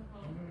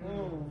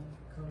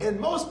 And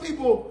most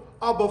people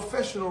are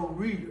professional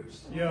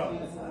readers. Yeah.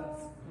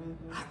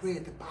 I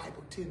read the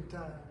Bible 10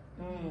 times.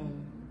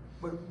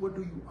 But what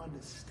do you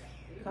understand?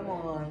 Come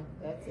on.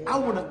 That's it. I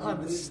want to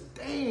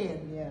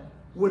understand Yeah.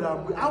 what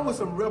I'm reading. I want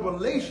some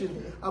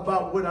revelation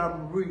about what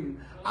I'm reading.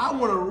 I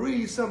want to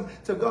read something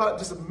to God,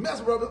 just a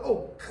mess around.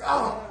 Oh,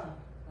 God.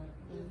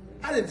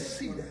 I didn't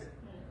see that.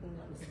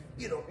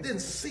 Didn't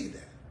see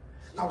that.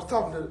 I was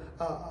talking to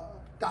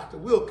Dr.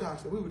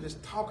 Wilcox, and we were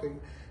just talking,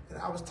 and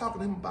I was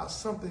talking to him about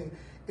something,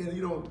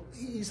 and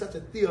he's such a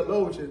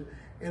theologian,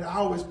 and I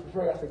always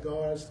pray after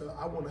God, so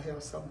I want to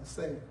have something to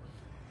say.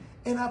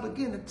 And I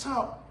began to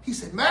talk. He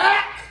said,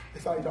 Mac!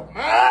 That's how he talked.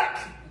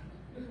 Mac!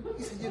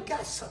 He said, you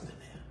got something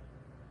there.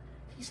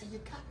 He said, you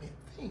got me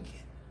thinking.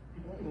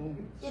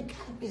 You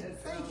got me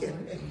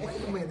thinking.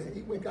 Wait a minute.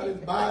 He went got his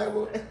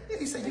Bible.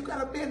 He said, you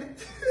got a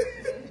minute?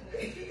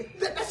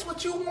 That's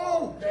what you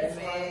want.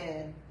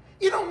 Amen.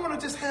 You don't want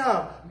to just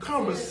have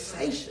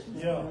conversation.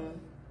 Yeah.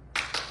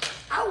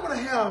 I want to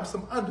have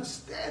some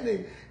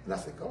understanding. And I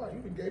said, God,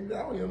 you gave me that.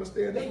 I don't even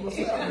understand that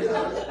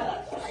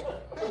myself.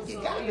 Like,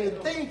 you got me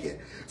thinking.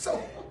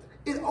 So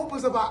it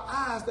opens up our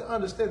eyes to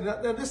understand.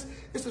 Now this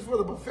is for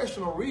the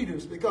professional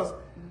readers, because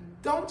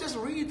don't just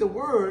read the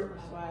word.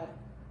 Right.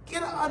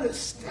 Get an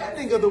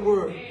understanding of the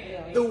word.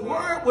 The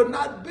word would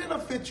not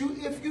benefit you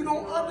if you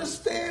don't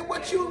understand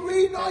what you're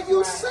reading or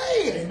you're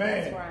saying.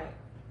 Amen. That's right.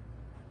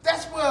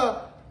 That's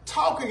where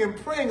talking and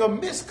praying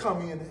amiss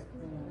come in at.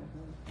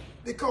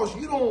 Because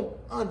you don't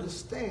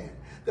understand.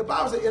 The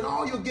Bible says, in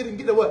all you're getting,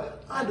 get a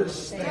what?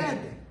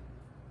 Understanding.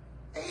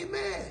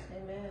 Amen.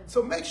 Amen.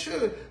 So make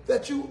sure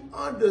that you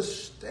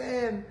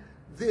understand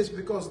this,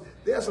 because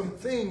there are some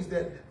things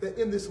that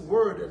in this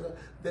word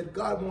that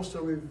God wants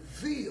to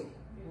reveal.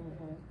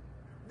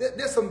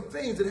 There's some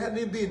things that haven't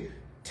even been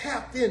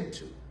tapped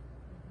into.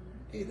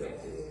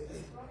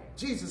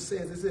 Jesus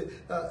says, he said,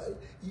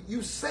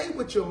 you say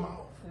with your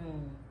mouth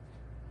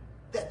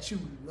that you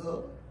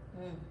love,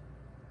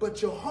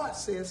 but your heart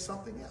says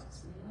something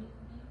else.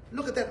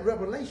 Look at that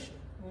revelation.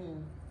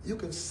 You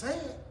can say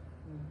it,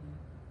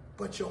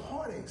 but your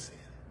heart ain't saying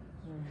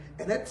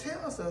it. And that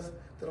tells us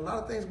that a lot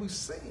of things we're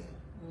saying,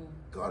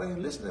 God ain't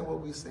listening to what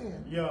we're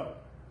saying. Yeah.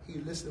 He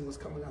listening to what's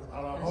coming out of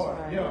Out our of heart.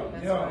 heart. right. Yeah.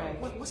 That's Yeah.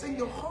 right. What's in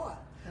your heart?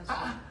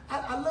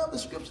 I love the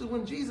scriptures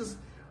when Jesus,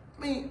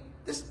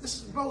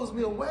 this blows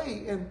me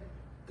away, and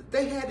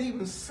they hadn't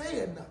even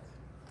said nothing.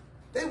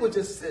 They were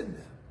just sitting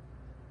there.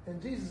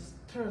 And Jesus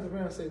turns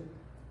around and said,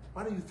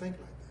 why do you think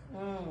like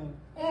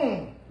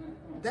that?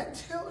 That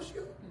tells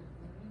you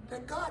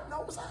that God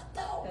knows our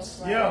thoughts.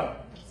 That's right. Yeah.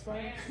 That's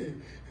right.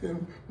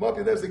 And Mark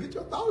and said, get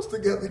your thoughts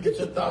together. Get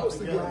your thoughts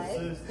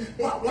together. sis.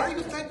 Why do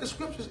you think the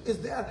scriptures is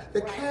there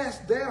to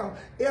cast down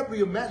every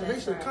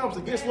imagination that comes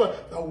against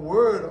what? The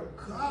word of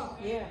God.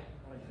 Yeah.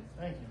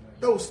 Thank you, man.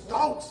 Those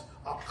thoughts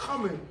are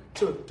coming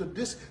to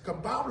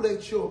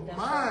discombobulate your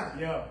mind,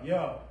 Yeah.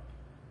 Yeah.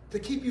 to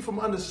keep you from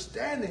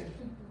understanding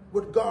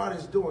what God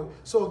is doing.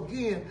 So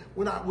again,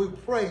 when we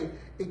pray,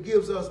 it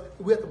gives us,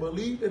 we have to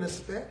believe and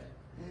expect.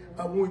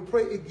 When we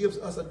pray, it gives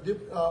us a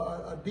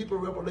deeper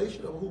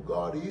revelation of who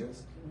God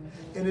is.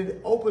 And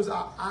it opens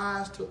our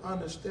eyes to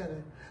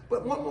understanding.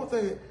 But one more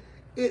thing,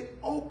 it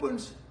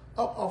opens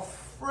up a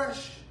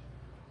fresh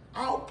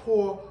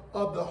outpour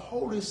of the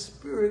Holy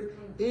Spirit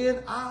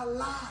in our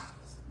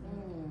lives.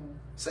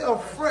 Say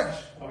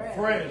afresh.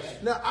 Fresh.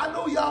 Now I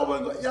know y'all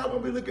gonna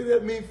be looking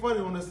at me funny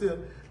on this here.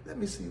 Let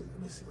me see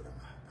what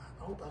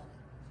I hope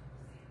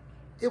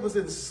it was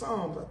in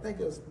Psalms. I think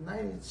it was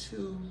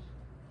 92.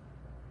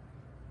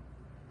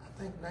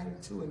 I think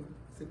 92 and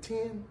the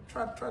 10.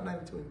 Try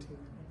 92 and 10.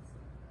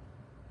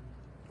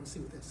 Let's see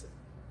what that said.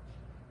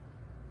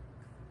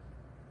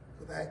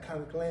 Because I kind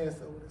of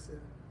glanced over what it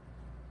said.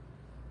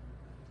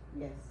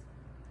 Yes.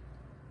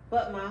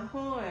 But my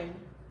horn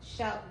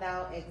shalt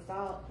thou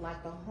exalt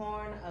like the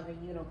horn of a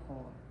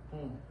unicorn.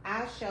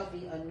 I shall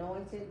be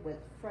anointed with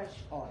fresh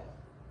oil.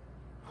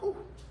 Whew.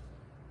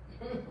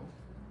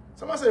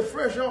 Somebody said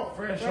fresh oil.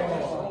 Fresh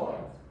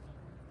oil.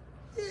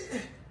 Yeah.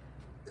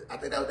 I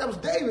think that was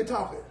David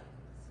talking.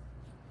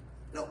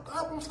 No,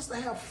 God wants us to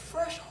have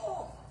fresh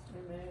oil.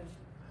 Amen.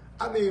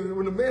 I mean,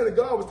 when the man of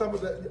God was talking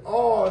about that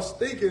oil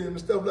stinking and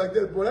stuff like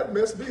that, boy, that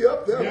messed me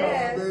up there.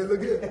 Yes. Man.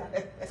 Look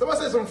at somebody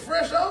said some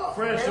fresh oil.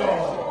 Fresh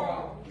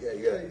oil.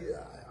 Yeah.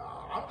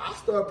 I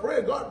started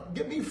praying, God,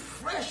 get me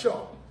fresh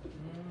oil.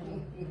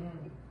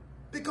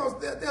 Because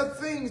there are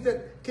things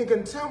that can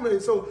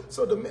contaminate. So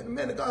the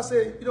man of God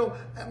said,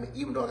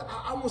 even though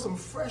I want some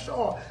fresh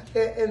oil.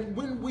 And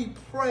when we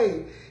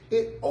pray,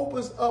 it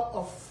opens up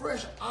a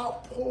fresh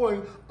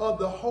outpouring of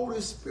the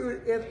Holy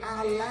Spirit in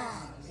our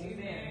lives.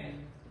 Amen.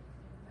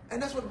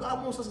 And that's what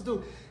God wants us to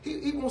do.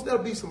 He wants there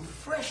to be some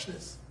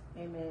freshness.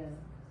 Amen.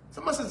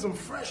 Somebody said some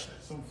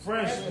freshness. Some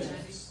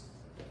freshness.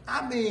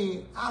 I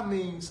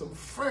mean some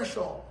fresh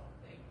oil.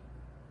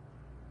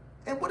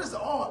 And what does the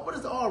oil? What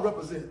does the oil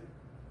represent?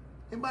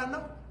 Anybody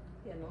know?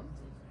 The anointing.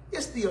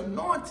 It's the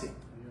anointing.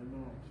 The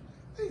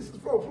anointing.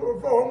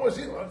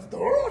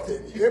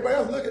 Everybody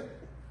else look at.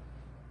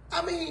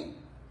 I mean,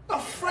 a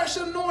fresh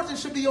anointing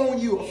should be on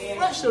you. A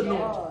fresh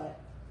anointing.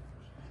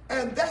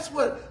 And that's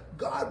what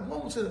God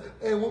wants.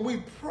 And when we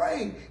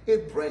pray,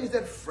 it brings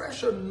that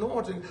fresh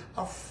anointing,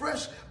 a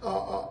fresh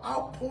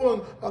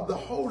outpouring of the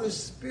Holy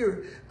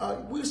Spirit.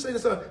 We say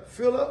this,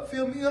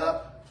 fill me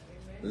up,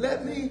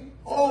 let me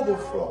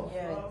overflow.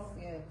 Yes,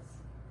 yes.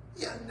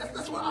 Yeah,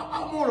 that's what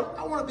I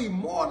want to be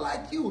more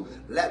like you.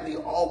 Let me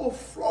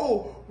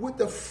overflow with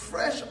the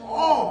fresh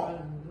oil.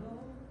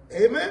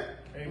 Amen?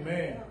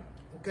 Amen.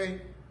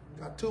 Okay,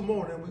 got two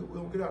more, then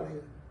we'll get out of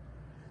here.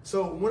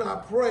 So when I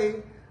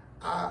pray,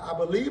 I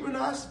believe and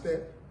I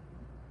expect.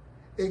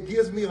 It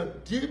gives me a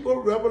deeper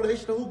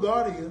revelation of who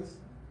God is.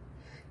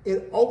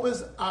 It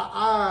opens our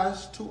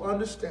eyes to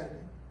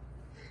understanding.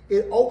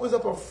 It opens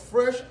up a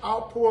fresh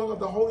outpouring of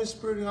the Holy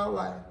Spirit in our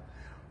life.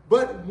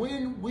 But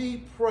when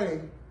we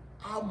pray,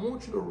 I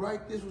want you to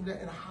write this one down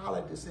and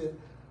highlight this here.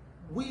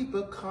 We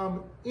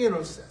become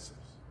intercessors.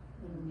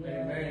 Yes.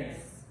 Amen.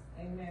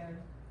 Amen.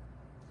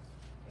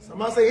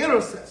 Somebody say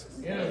intercessors.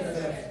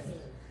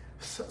 Intercessors.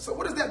 So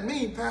what does that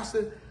mean,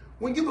 Pastor?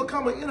 When you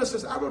become an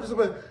intercessor, I wrote this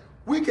about,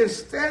 we can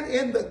stand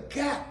in the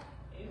gap.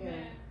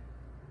 Amen.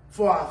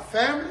 For our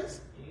families.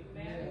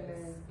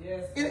 Amen.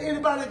 Yes.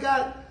 Anybody that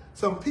got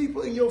some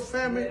people in your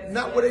family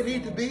not where they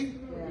need to be?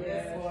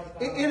 Yes, Lord.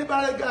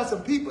 Anybody that got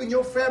some people in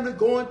your family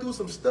going through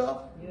some stuff?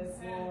 Yes,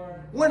 Lord.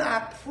 When I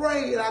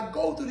pray and I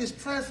go through this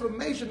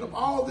transformation of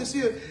all this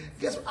here,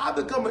 guess what? I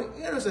become an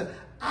intercessor.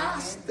 I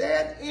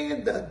stand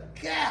in the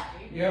gap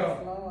Yeah.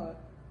 Lord.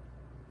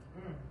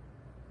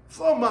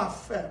 for my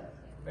family.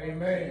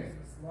 Amen.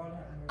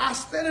 I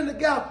stand in the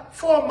gap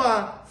for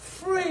my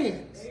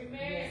friends.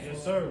 Amen.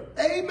 Yes, sir.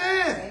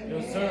 Amen.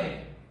 Yes,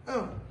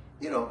 sir.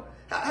 You know,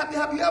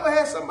 have you ever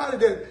had somebody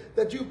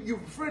that you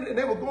befriended and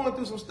they were going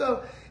through some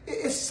stuff?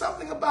 It's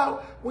something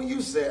about when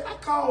you said, I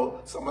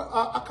called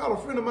a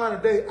friend of mine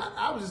today.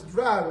 I was just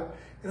driving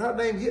and her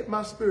name hit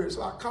my spirit.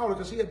 So I called her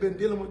because she had been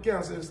dealing with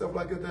cancer and stuff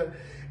like that.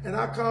 And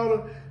I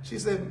called her. She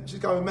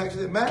called me Mac. She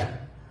said, Mac,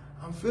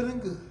 I'm feeling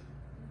good.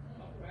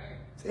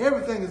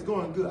 Everything is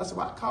going good. I said,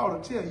 well, I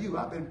called to tell you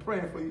I've been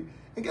praying for you.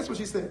 And guess what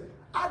she said?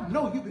 I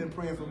know you've been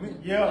praying for me.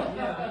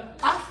 Yeah.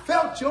 I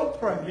felt your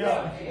prayer.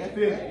 Yeah.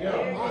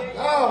 Yeah. My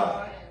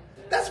God.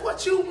 That's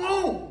what you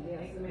want.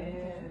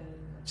 Amen.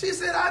 She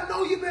said, I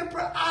know you've been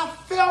praying. I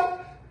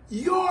felt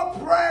your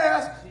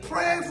prayers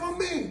praying for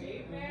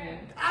me. Amen.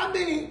 I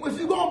mean, if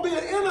you're going to be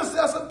an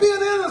intercessor, be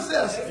an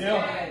intercessor.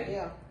 Yeah.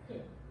 Yeah.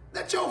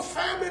 Let your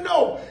family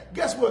know.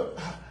 Guess what?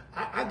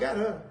 I got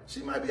her.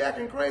 She might be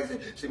acting crazy.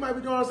 She might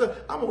be doing all stuff.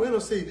 I'm going to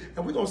intercede,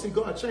 and we're going to see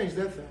God change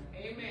that thing.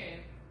 Amen.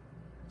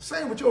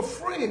 Same with your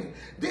friend.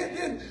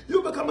 Then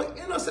you become an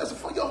intercessor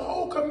for your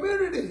whole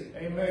community.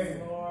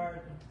 Amen.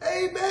 Lord.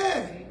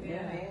 Amen.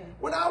 Amen.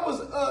 When I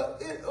was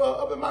up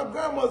at my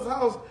grandmother's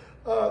house,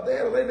 they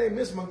had a lady named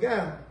Miss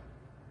McGowan.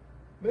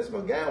 Miss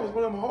McGowan was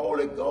one of them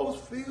Holy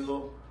Ghost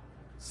filled,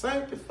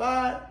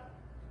 sanctified,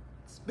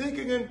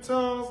 speaking in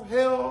tongues,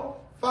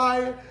 hell,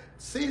 fire,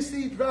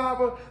 CC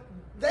driver.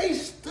 They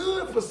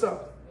stood for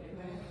something.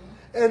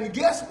 Amen. And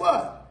guess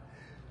what?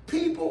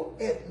 People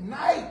at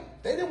night,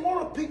 they didn't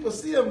want people to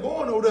see them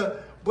going over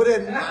there, but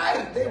at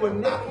night they would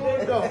knock on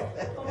the door.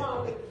 Come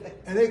on.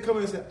 And they come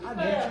in and say, I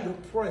need you to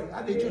pray.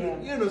 I need you to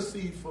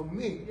intercede for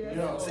me.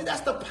 Yeah. See,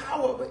 that's the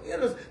power of an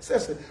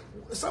intercessor.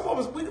 Some of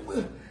us,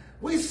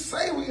 we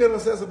say we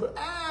intercessor, but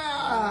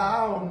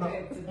I don't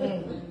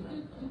know.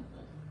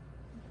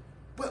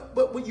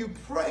 But when you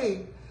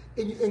pray,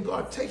 and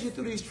God takes you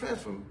through these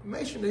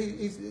transformations that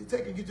He's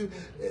taking you through,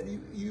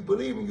 and you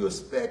believe and you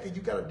expect, and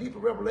you got a deeper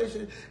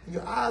revelation, and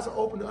your eyes are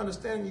open to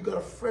understanding, you got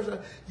a fresh,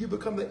 you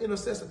become the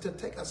intercessor to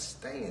take a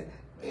stand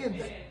in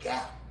the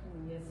gap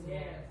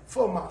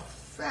for my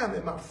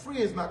family, my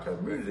friends, my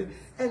community.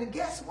 And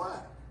guess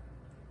what?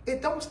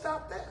 It don't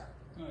stop there.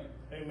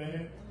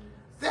 Amen.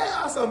 There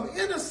are some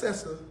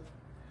intercessors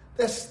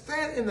that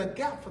stand in the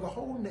gap for the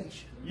whole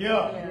nation.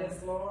 Yeah. Yes,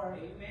 Lord.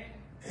 Amen.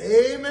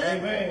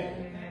 Amen.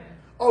 Amen.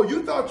 Oh,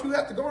 you thought you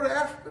had to go to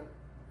Africa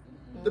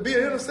to be an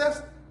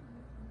intercessor?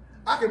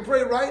 I can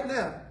pray right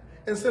now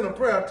and send a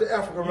prayer to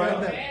Africa right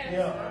now.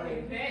 Yeah.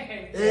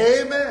 Amen.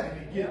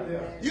 Amen. Get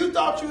there. You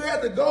thought you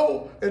had to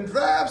go and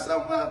drive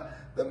somewhere?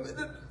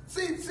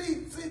 See,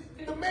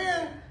 the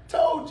man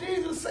told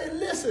Jesus, say,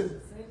 listen,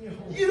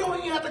 you don't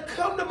even have to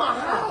come to my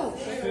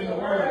house. Send the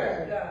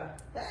word.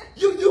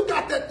 You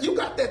got that there. You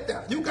got that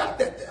there. You got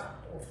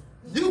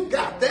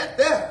that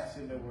there.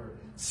 Send the word.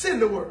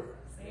 Send the word.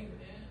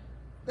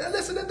 Now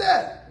listen to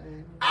that.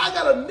 I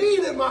got a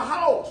need in my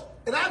house,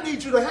 and I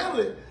need you to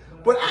handle it.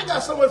 But I got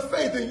so much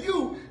faith in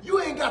you,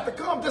 you ain't got to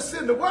come. Just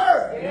send the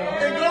word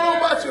and go on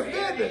about your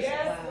business.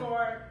 Yes,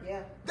 Lord.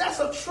 Yeah. That's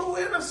a true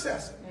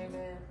intercessor.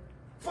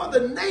 for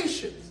the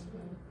nations.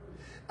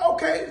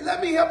 Okay,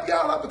 let me help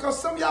y'all out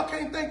because some of y'all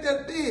can't think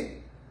that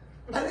big.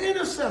 An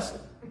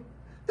intercessor.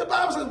 The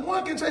Bible says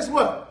one can chase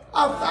what?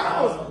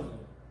 1,000.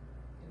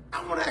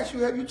 I want to ask you,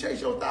 have you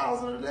chased your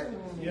 1,000 today?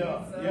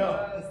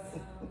 Yeah.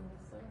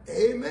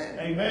 Amen.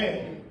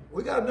 Amen.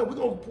 We got to know, we're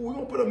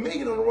gonna put 1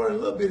 million on the run a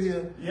little bit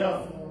here.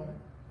 Yeah.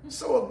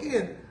 So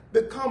again,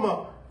 become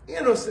an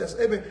intercessor.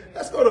 Amen.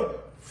 Let's go to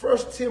 1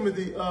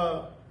 Timothy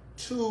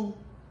 2,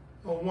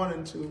 1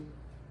 and 2.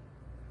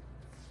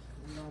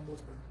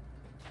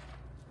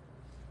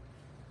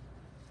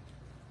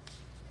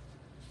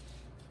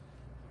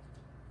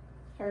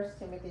 First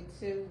Timothy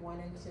 2, 1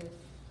 and 2.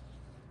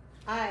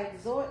 I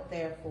exhort,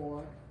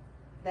 therefore,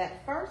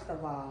 that first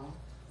of all,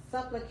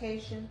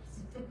 supplications,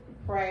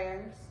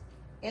 prayers,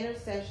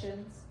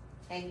 intercessions,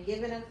 and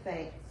giving of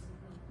thanks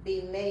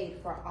be made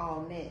for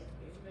all men,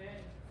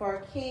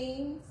 for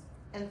kings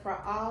and for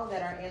all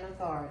that are in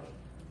authority,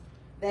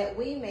 that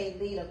we may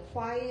lead a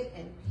quiet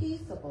and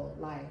peaceable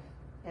life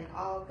in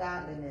all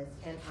godliness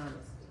and honesty.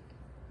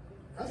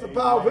 That's a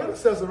powerful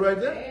intercessor right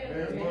there.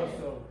 Very much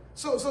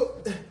so.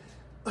 So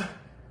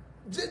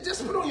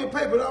just put on your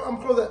paper. I'm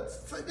close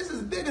that. This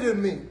is bigger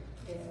than me.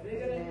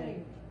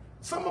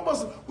 Some of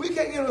us, we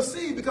can't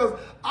intercede because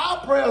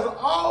our prayers are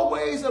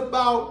always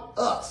about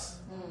us.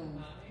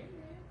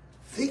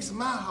 Fix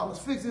my house,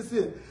 fix this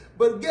here.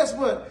 But guess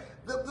what?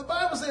 The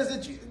Bible says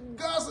that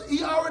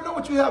He already know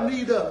what you have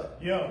need of.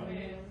 Yeah.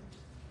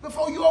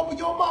 Before you open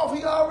your mouth,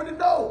 He already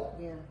know.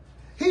 Yeah.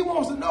 He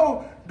wants to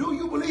know, do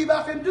you believe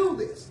I can do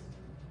this?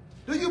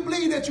 Do you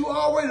believe that you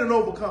already an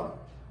overcomer?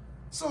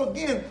 So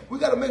again, we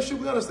got to make sure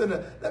we understand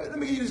that. Let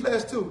me give you these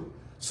last two.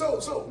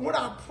 So when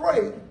I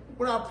pray,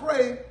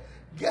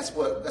 guess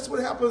what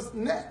happens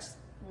next?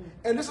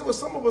 And this is what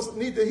some of us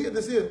need to hear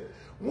this here.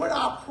 When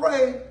I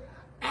pray,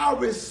 I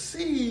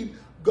receive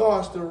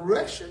God's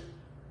direction.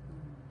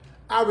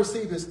 I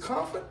receive His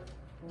comfort,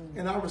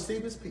 and I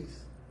receive His peace.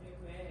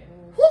 Amen.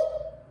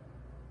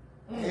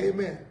 Woo!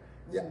 Amen.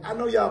 Yeah, I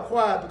know y'all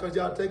quiet because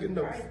y'all taking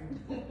notes.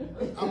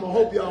 I'm gonna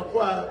hope y'all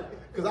quiet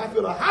because I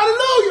feel a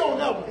hallelujah on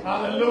that one.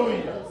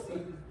 Hallelujah.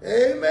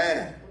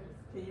 Amen.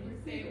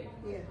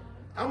 Yeah.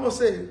 I'm gonna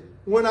say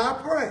when I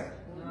pray.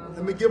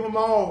 Let me give them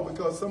all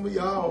because some of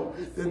y'all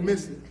didn't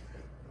miss it.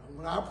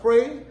 When I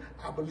pray,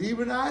 I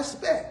believe and I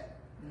expect.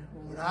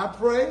 When I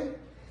pray,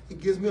 it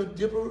gives me a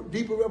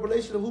deeper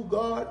revelation of who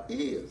God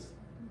is.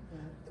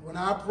 When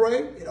I pray,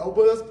 it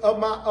opens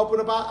up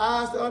our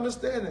eyes to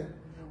understanding.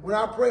 When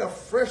I pray, a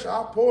fresh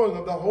outpouring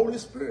of the Holy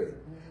Spirit.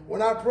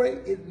 When I pray,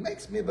 it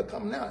makes me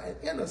become now an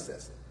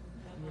intercessor.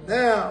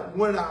 Now,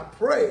 when I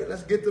pray,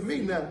 let's get to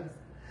me now.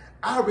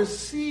 I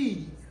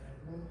receive.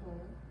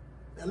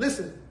 Now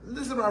listen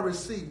what I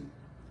receive.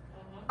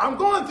 I'm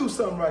going through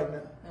something right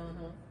now.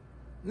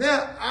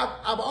 Now,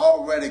 I've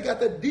already got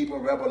the deeper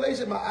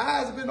revelation. My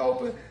eyes have been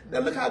open. Now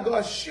look how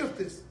God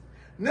shifted this.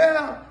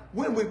 Now,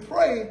 when we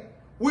pray,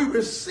 we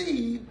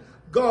receive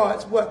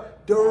God's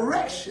what?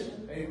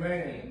 Direction.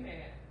 Amen.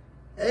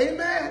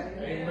 Amen.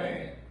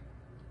 Amen.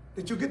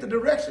 Did you get the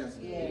directions?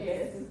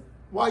 Yes.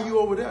 Why you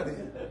over there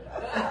then?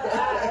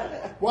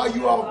 Why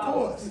you off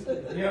course?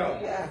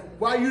 Yeah.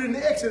 Why you didn't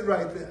exit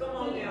right there?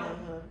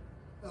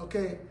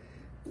 Okay.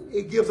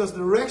 It gives us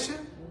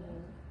direction.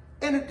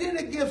 And then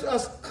it gives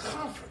us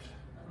comfort.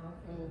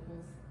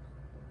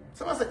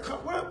 Somebody said,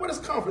 what is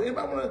comfort?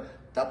 Anybody want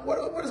to,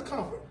 what is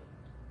comfort?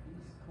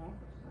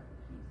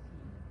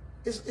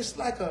 It's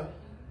like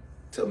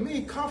to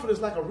me, comfort is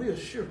like a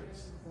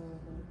reassurance.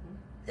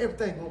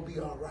 Everything gonna be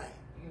all right.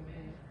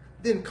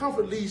 Then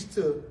comfort leads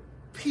to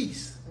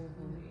peace.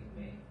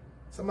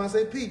 Somebody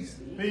say peace.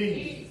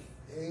 Peace.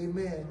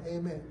 Amen.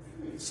 Amen.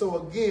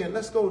 So again,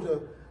 let's go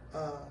to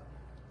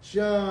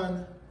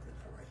John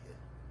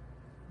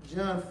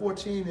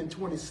 14 and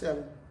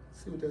 27.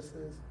 See what that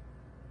says.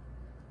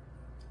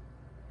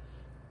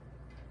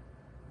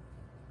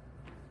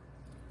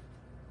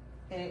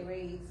 And it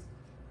reads,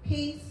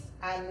 peace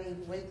I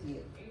leave with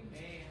you.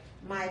 Amen.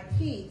 My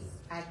peace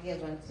I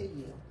give unto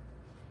you.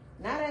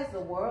 Not as the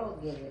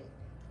world giveth,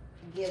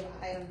 give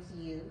I unto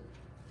you.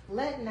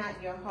 Let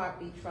not your heart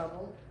be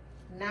troubled,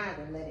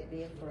 neither let it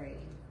be afraid.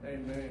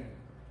 Amen.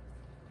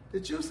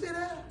 Did you see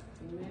that?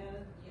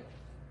 Amen.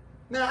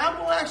 Now, I'm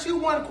going to ask you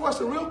one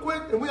question real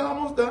quick, and we're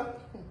almost done.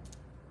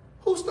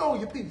 Who stole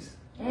your peace?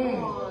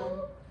 Come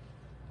on.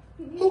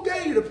 Who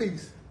gave you the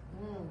peace?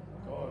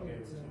 God gave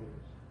it to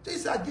us.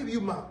 Jesus, I give you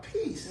my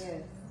peace.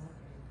 Yes.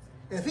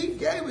 And if He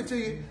gave it to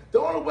you, the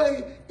only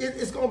way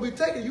it's going to be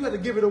taken, you have to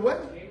give it away.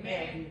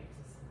 Amen.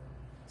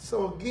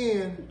 So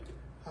again,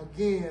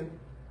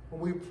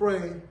 when we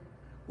pray,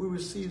 we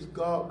receive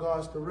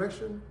God's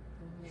direction,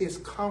 His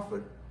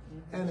comfort,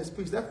 and His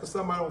peace. That's for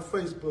somebody on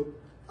Facebook.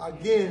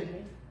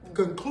 Again,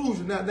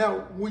 conclusion.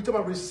 Now, when we talk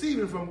about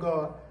receiving from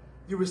God,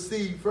 you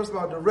receive, first of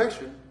all,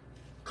 direction,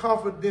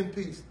 comfort, then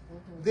peace.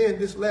 Then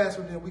this last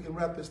one, then we can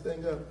wrap this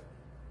thing up.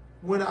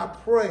 When I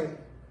pray,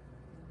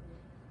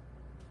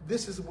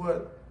 this is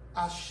what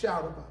I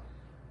shout about.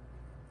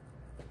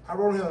 I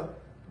wrote here,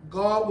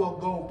 God will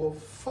go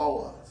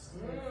before us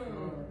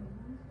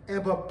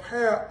and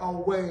prepare a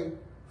way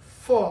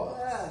for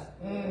us.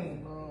 Yes,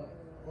 Lord.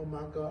 Oh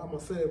my God, I'm going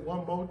to say it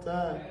one more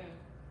time.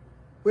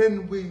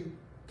 When we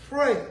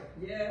pray,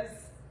 Yes.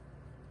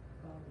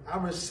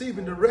 I'm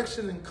receiving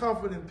direction and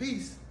comfort and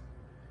peace.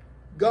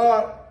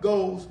 God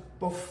goes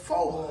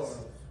before us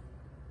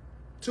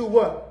to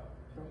what?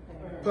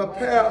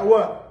 Prepare a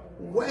what?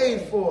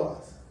 Way for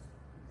us.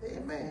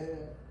 Amen.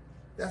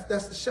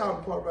 That's the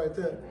shouting part right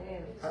there.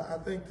 I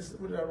think this is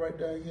what did I write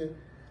down here?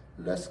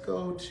 Let's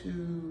go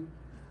to,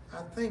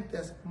 I think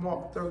that's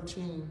Mark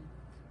 13,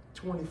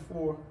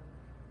 24,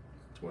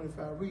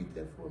 25. Read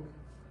that for me.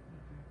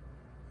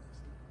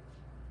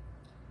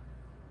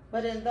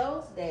 But in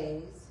those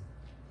days,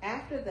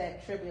 after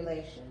that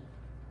tribulation,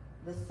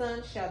 the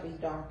sun shall be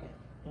darkened,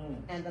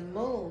 and the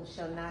moon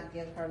shall not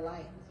give her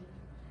light,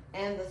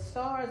 and the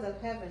stars of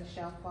heaven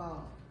shall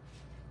fall,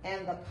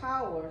 and the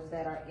powers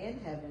that are in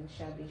heaven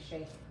shall be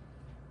shaken.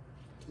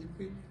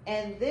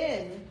 And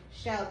then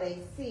shall they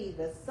see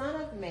the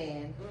Son of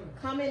Man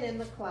coming in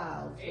the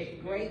clouds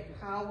with great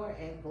power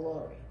and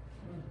glory.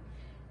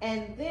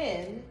 And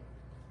then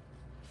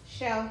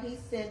shall he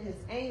send his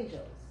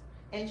angels,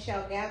 and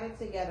shall gather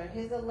together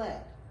his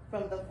elect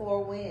from the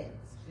four winds,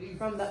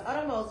 from the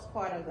uttermost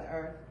part of the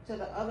earth to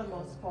the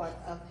uttermost part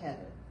of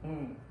heaven.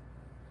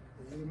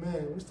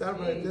 Amen. We stop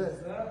right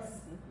there.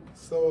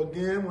 So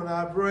again, when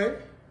I pray,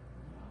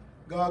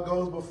 God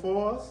goes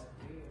before us,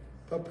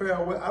 prepare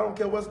a way. I don't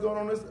care what's going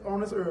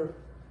on this earth.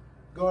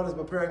 God is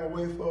preparing a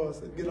way for us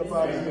to get up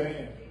out of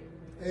here.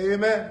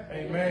 Amen.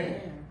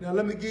 Amen. Now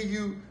let me give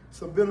you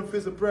some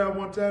benefits of prayer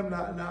one time.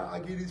 Now I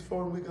give these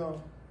 4 and we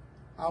gone.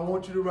 I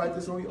want you to write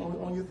this on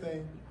your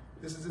thing.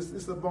 This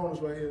is a bonus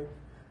right here.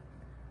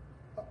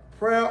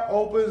 Prayer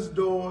opens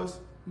doors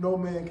no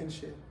man can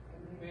shut.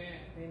 Amen.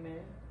 Amen.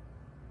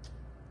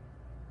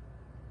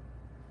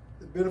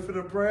 The benefit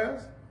of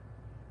prayers,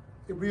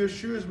 it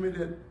reassures me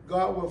that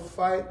God will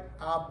fight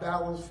our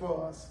battles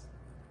for us,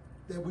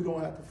 that we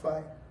don't have to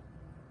fight.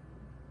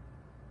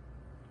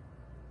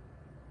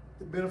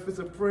 The benefits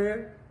of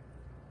prayer,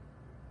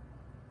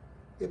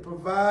 it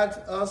provides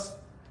us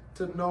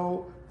to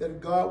know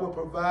that God will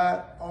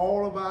provide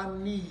all of our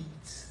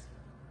needs.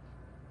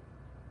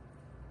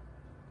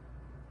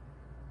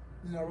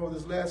 Then I wrote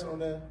this last one on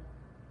there.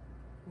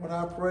 When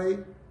I pray,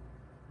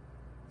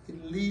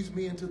 it leads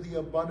me into the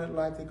abundant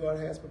life that God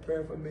has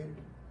prepared for me.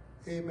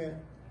 Amen.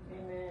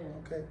 Amen.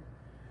 Okay.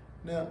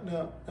 Now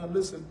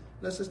listen,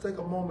 let's just take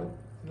a moment.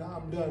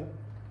 Now I'm done.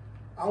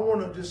 I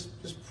want to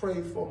just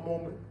pray for a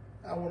moment.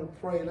 I want to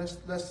pray.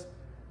 Let's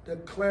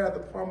declare the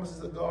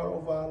promises of God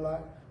over our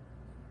life.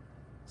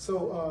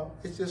 So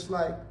it's just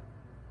like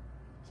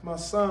it's my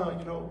son,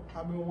 you know. I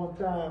remember one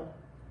time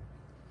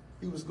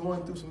he was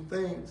going through some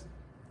things.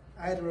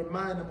 I had to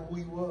remind him of who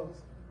he was.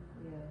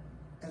 Yeah.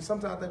 And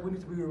sometimes I think we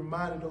need to be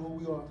reminded of who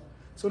we are.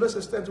 So let's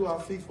just stand to our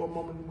feet for a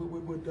moment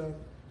and we're done.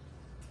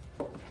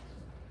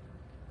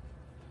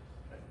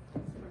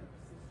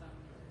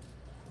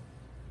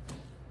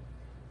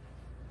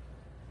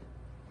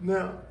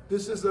 Now,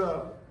 this is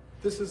a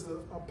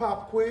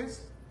pop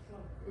quiz.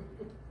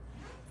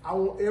 I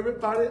want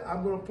everybody,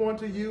 I'm going to point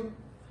to you,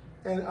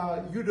 and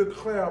you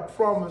declare a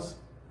promise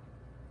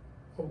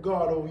of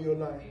God over your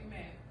life.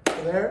 Amen.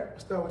 So there, I'll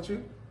start with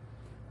you.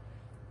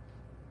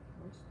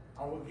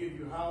 I will give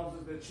you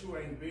houses that you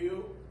ain't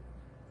built.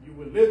 You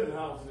will live in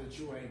houses that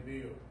you ain't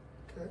built.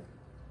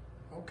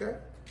 Okay.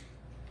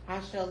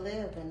 I shall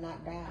live and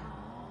not die.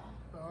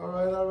 All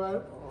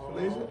right.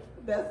 Felicia?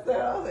 That's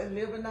us and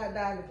live and not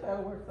die and declare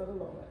the works of the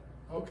Lord.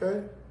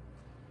 Okay.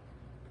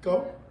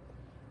 Go.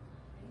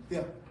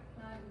 Yeah.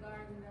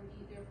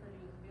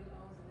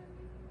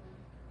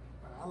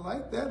 I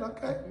like that.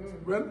 Okay.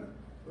 Brenda?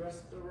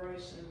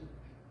 Restoration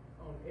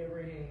on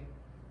every hand.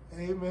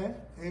 Amen.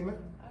 Amen.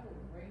 I will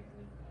reign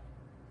with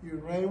God. You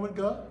reign with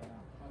God.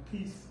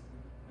 Peace.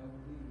 I will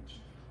be with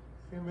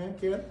you. Amen.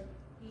 Kelly?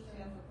 He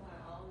shall supply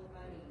all of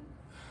my needs.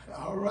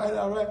 All right.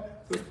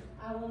 So,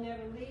 I will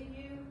never leave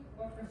you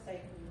or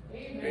forsake you.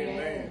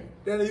 Amen.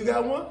 Danny, you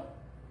got one?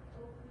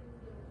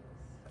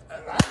 I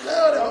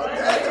love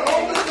that.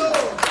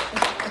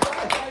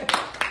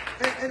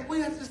 And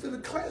we have to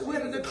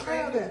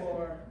declare that.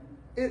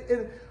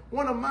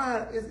 One of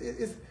mine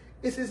is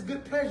his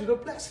good pleasure to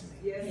bless me.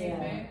 Yes.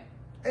 Yeah.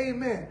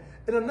 Amen.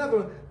 And another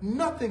one,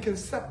 nothing can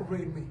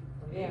separate me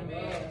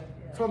Amen.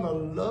 from the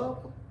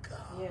love of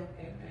God. Yeah.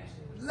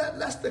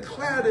 Let's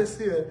declare this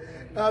here.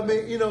 I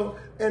mean, you know,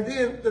 and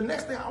then the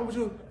next thing I want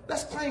you to do,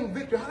 let's claim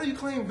victory. How do you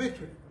claim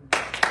victory?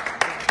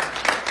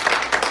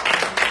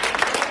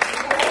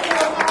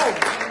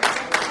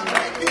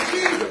 Thank you,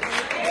 Jesus.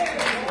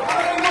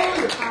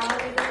 Hallelujah.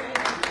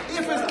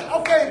 If it's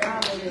okay,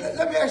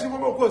 let me ask you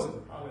one more question.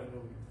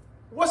 Hallelujah.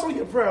 What's on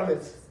your prayer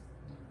list?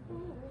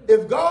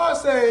 If God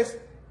says,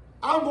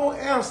 I'm going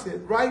to answer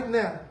it right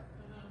now,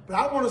 but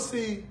I want to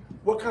see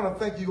what kind of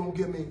thank you going to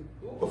give me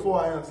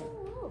before I answer.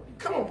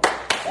 Come on.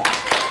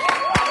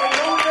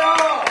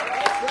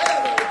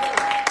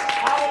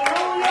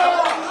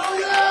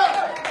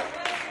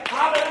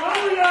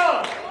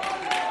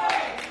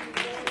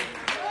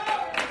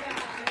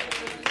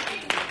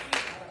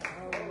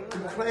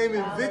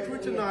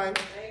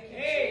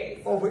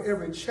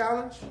 every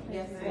challenge,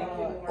 Yes, Thank you,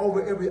 Lord. Lord.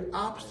 over every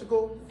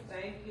obstacle,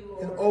 Thank you,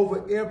 Lord. and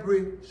over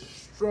every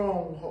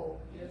stronghold.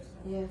 Yes,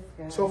 Yes,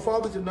 God. So,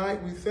 Father,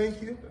 tonight we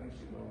thank you Thank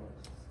you, Lord.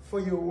 for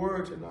your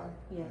word tonight.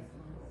 Yes, Lord.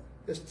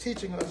 That's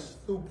teaching us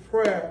through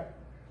prayer.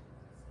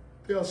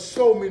 There are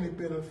so many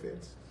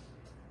benefits.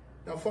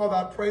 Now, Father,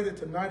 I pray that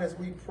tonight, as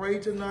we pray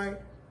tonight,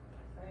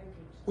 Thank you.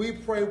 we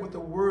pray what the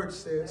word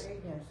says.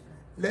 Thank Yes,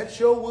 Let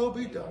your will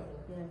be done God.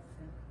 Yes,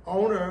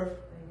 on earth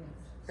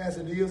God. as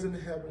it is in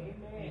heaven.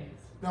 Amen.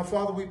 Now,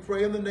 Father, we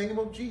pray in the name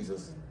of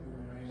Jesus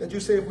that you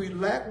say if we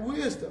lack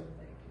wisdom,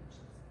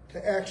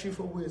 to ask you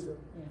for wisdom.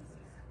 Yes.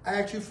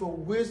 I ask you for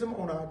wisdom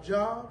on our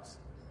jobs,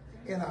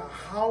 in our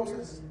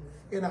houses,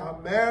 in our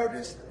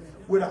marriages,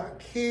 with our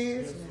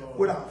kids,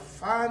 with our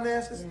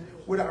finances,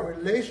 with our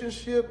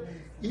relationship,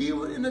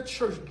 even in the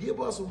church.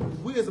 Give us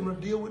wisdom to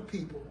deal with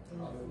people.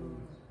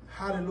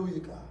 Hallelujah,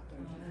 God.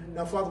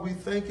 Now, Father, we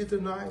thank you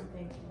tonight.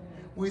 Thank you.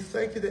 We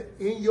thank you that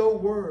in your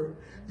word,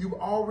 you've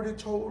already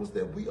told us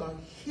that we are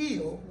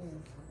healed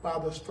by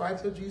the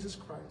stripes of Jesus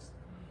Christ.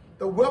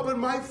 The weapon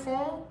might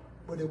form,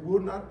 but it will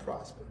not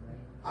prosper.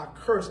 I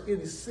curse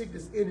any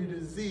sickness, any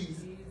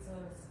disease.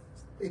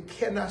 It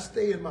cannot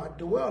stay in my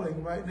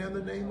dwelling right now in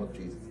the name of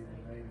Jesus.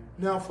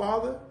 Now,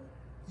 Father,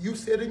 you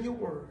said in your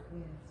word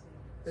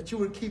that you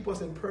would keep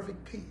us in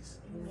perfect peace.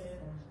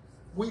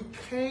 We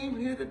came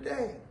here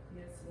today.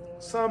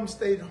 Some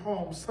stayed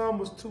home. Some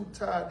was too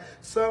tired.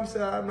 Some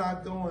said, I'm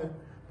not going.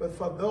 But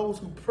for those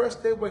who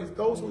pressed their ways,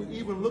 those who are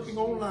even looking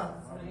online,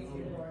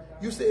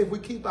 you said if we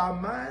keep our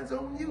minds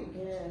on you,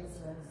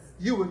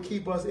 you would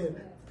keep us in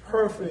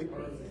perfect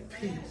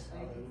peace.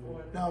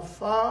 Now,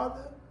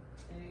 Father,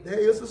 there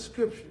is a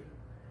scripture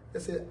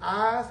that says,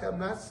 eyes have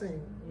not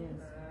seen,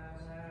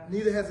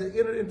 neither has it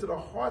entered into the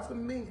hearts of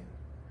men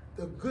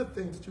the good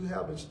things that you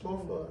have in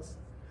store for us.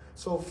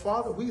 So,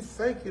 Father, we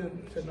thank you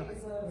tonight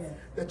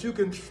that you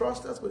can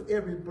trust us with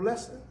every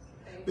blessing,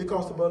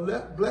 because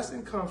the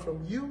blessing comes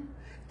from you,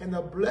 and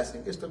the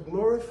blessing is to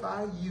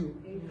glorify you.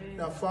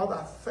 Now, Father,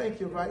 I thank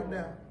you right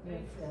now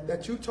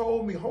that you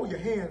told me, hold your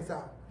hands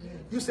out.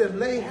 You said,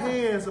 lay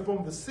hands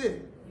upon the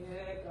sick,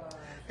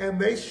 and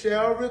they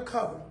shall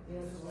recover.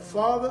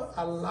 Father,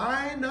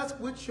 align us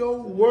with your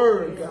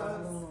word,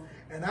 God.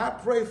 And I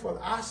pray for,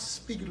 I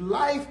speak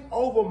life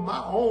over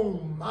my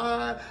own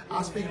mind.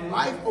 I speak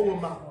life over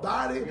my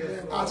body.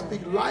 I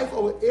speak life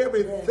over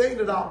everything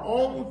that our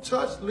own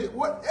touch,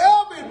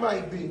 whatever it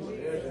might be.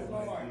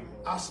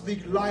 I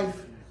speak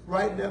life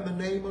right now in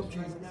the name of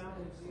Jesus.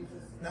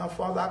 Now,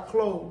 Father, I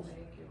close.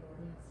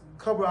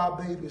 Cover our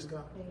babies,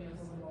 God.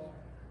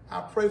 I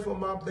pray for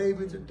my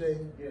baby today.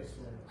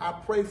 I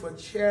pray for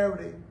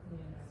Charity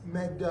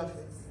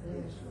McDuffie.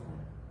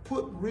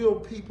 Put real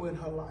people in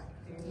her life.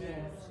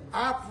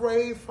 I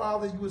pray,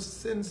 Father, you would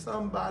send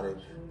somebody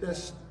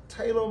that's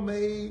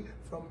tailor-made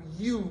from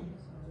you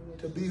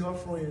to be her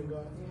friend,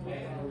 God.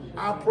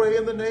 I pray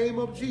in the name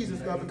of Jesus,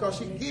 God, because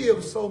she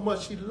gives so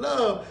much. She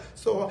loves,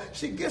 so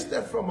she gets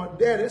that from her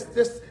dad. It's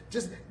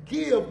just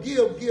give,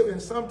 give, give.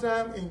 And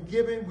sometimes in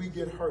giving, we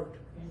get hurt.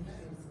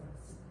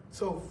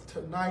 So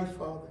tonight,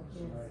 Father,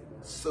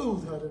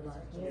 soothe her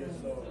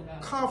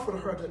tonight. Comfort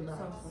her tonight.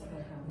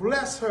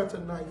 Bless her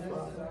tonight,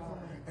 Father.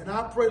 And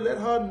I pray, let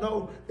her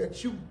know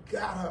that you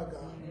got her,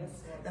 God.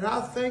 And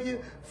I thank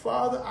you,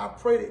 Father, I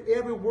pray that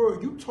every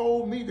word, you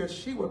told me that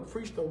she would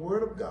preach the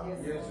word of God.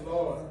 Yes,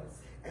 Lord.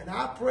 And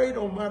I pray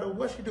no matter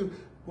what she do,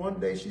 one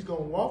day she's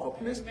going to walk up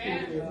in this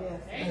pulpit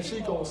and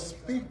she's going to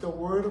speak the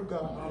word of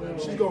God.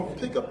 She's going to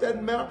pick up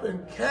that map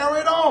and carry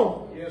it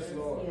on. Yes,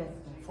 Lord.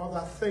 Father,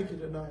 I thank you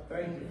tonight.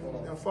 Thank you,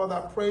 Lord. Now, Father,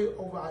 I pray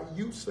over our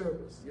youth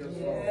service. Yes,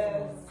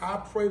 Lord. I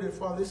pray that,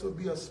 Father, this will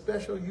be a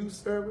special youth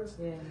service.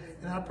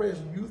 And I pray as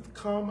youth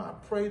come, I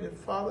pray that,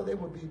 Father, they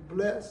will be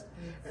blessed.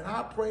 And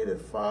I pray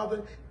that,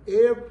 Father,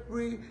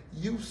 every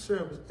youth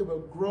service, it will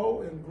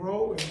grow and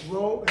grow and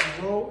grow and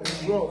grow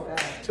and grow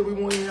till we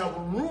won't even have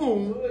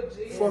room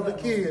for the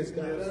kids,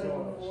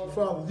 God.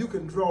 Father, you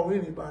can draw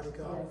anybody,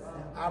 God.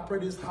 I pray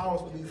this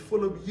house will be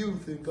full of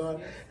youth, and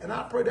God. And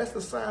I pray that's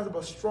the signs of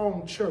a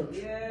strong church.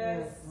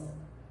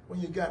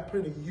 When you got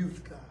plenty of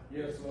youth, God.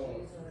 Yes,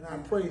 Lord. And I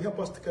pray, help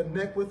us to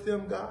connect with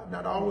them, God.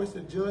 Not always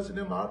to judge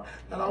them out,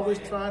 not always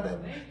trying to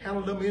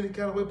handle them any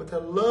kind of way, but to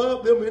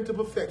love them into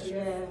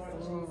perfection.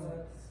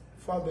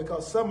 Father,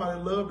 because somebody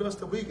loved us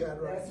till we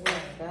got right.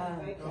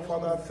 Now,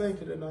 Father, I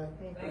thank you tonight.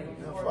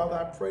 Now, Father,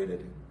 I pray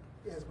that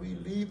as we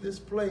leave this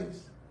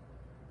place,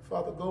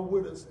 Father, go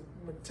with us and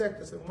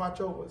protect us and watch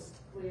over us.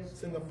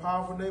 It's in the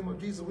powerful name of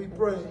Jesus we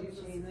pray.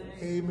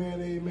 Amen,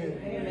 amen.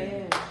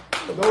 Amen.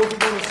 For those who are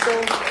going to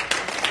sow,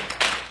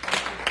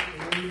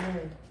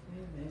 amen.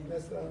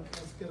 Let's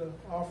get an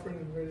offering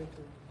and ready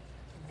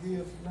to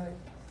give tonight.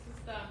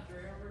 Sister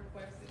Andrea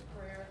requested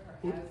prayer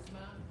for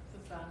asthma.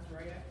 Sister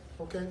Andrea.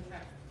 Okay.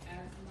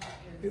 Asthma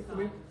and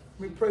Let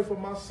me pray for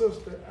my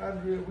sister,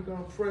 Andrea. We're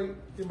going to pray.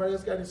 Anybody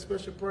else got any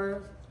special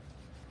prayers?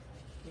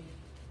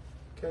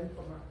 Okay.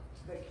 for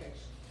my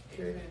vacation.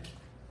 Okay.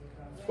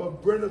 For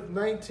Brenda's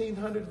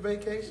 1900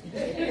 vacation.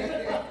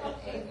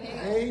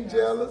 I ain't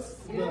jealous.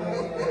 But,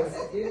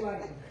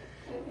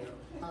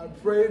 I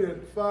pray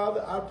that,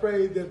 Father, I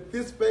pray that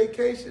this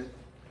vacation,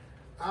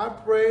 I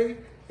pray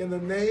in the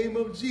name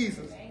of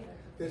Jesus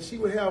that she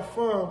would have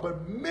fun,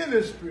 but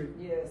ministry.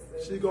 Yes.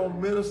 She gonna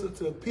minister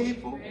to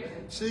people.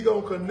 She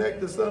gonna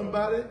connect to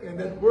somebody, and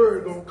that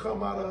word gonna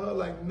come out of her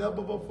like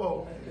never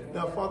before.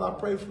 Now, Father, I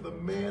pray for the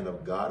man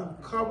of God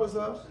who covers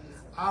her.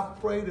 I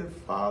pray that,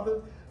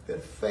 Father,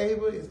 that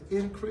favor is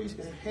increased,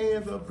 his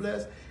hands are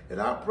blessed, and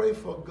I pray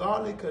for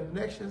godly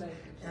connections,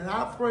 and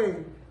I pray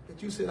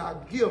that you said our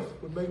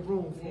gift would make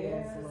room for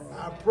him.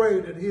 I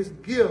pray that his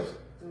gift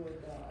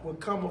will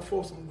come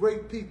before some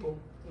great people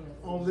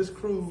on this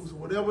cruise,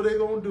 whatever they're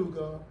going to do,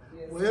 God.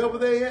 Wherever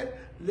they at,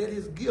 let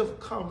his gift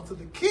come to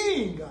the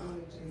King, God.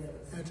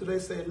 And today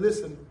say,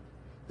 listen,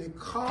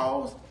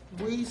 because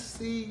we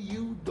see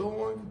you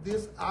doing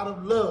this out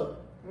of love,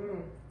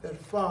 that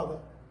Father,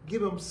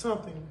 give him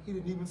something he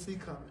didn't even see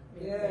coming.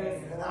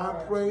 And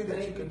I pray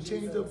that you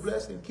continue to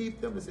bless and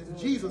keep them. It's in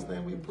Jesus'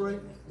 name we pray.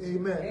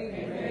 Amen.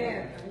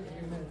 Amen.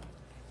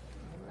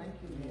 Thank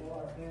you,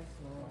 Lord. Yes,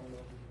 Lord.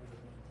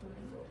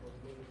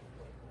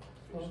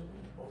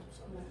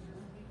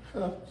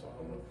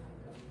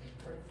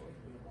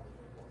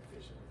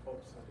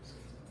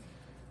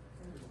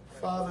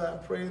 Father,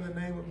 I pray in the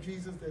name of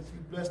Jesus that you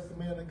bless the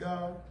man of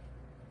God.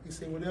 He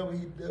said whatever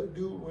he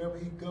do, wherever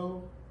he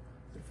go,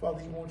 that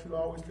Father, he wants you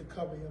always to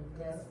cover him,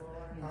 God.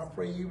 I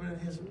pray even in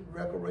his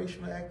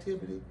recreational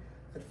activity,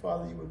 that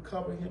Father, you would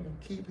cover him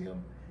and keep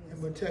him and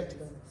protect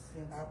him.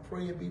 I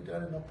pray it be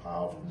done in the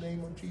powerful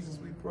name of Jesus,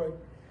 we pray.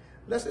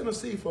 Let's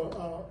intercede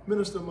for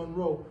Minister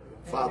Monroe.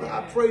 Father,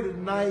 I pray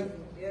tonight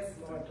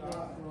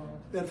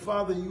that,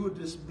 Father, you would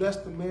just bless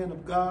the man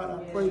of God.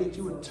 I pray that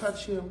you would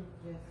touch him.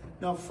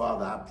 Now,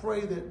 Father, I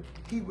pray that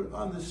he would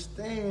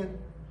understand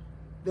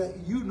that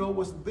you know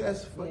what's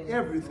best for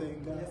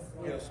everything, God.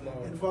 Yes,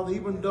 Lord. And, Father,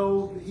 even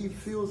though he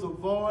feels a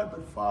void,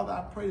 but, Father,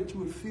 I pray that you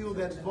would fill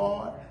that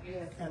void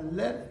and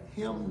let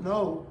him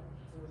know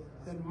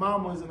that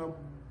Mama is in a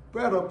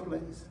better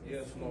place.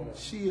 Yes, Lord.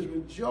 She is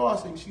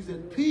rejoicing. She's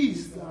at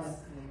peace, God.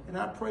 And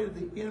I pray that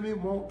the enemy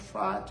won't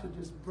try to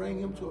just bring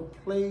him to a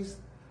place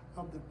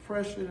of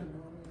depression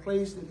and a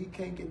place that he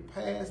can't get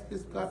past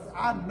this, God.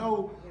 I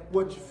know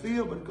what you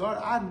feel, but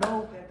God, I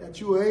know that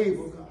you are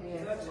able, God.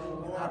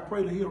 And I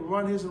pray that he'll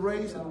run his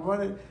race and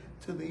run it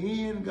to the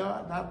end,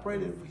 God. And I pray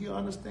that he'll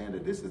understand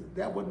that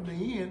that wasn't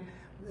the end.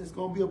 It's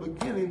going to be a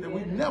beginning that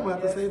we never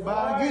have to say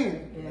bye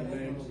again.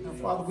 And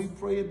Father, we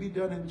pray it be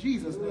done in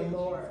Jesus' name.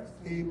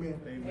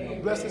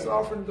 Amen. Bless this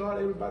offering, God.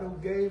 Everybody who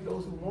gave,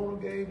 those who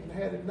won't have gave and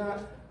had it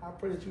not, I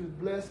pray that you would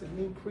bless and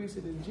increase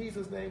it in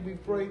Jesus' name. We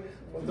pray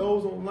for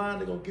those online.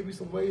 They're going to give you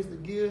some ways to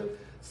give.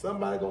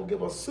 Somebody going to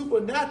give a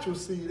supernatural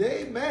seed.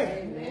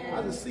 Amen.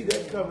 I just see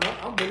that coming.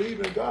 I'm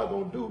believing God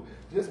going to do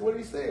just what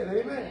he said.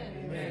 Amen.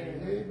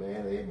 Amen.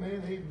 Amen.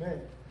 Amen.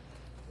 Amen.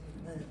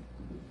 Amen.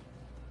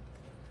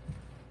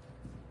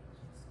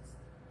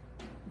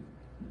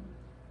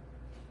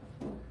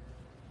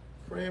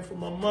 Praying for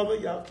my mother.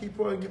 Y'all keep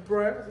her in your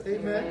prayers.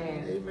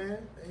 Amen. Amen.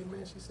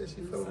 Amen. She said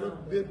she felt a little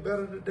bit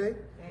better today.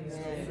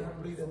 Amen.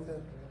 I believe that.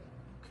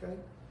 Okay.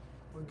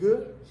 We're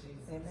good?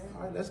 Amen.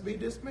 All right, let's be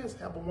dismissed.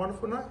 Have a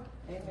wonderful night.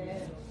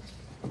 Amen.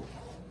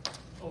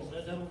 Oh,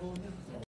 that will go in.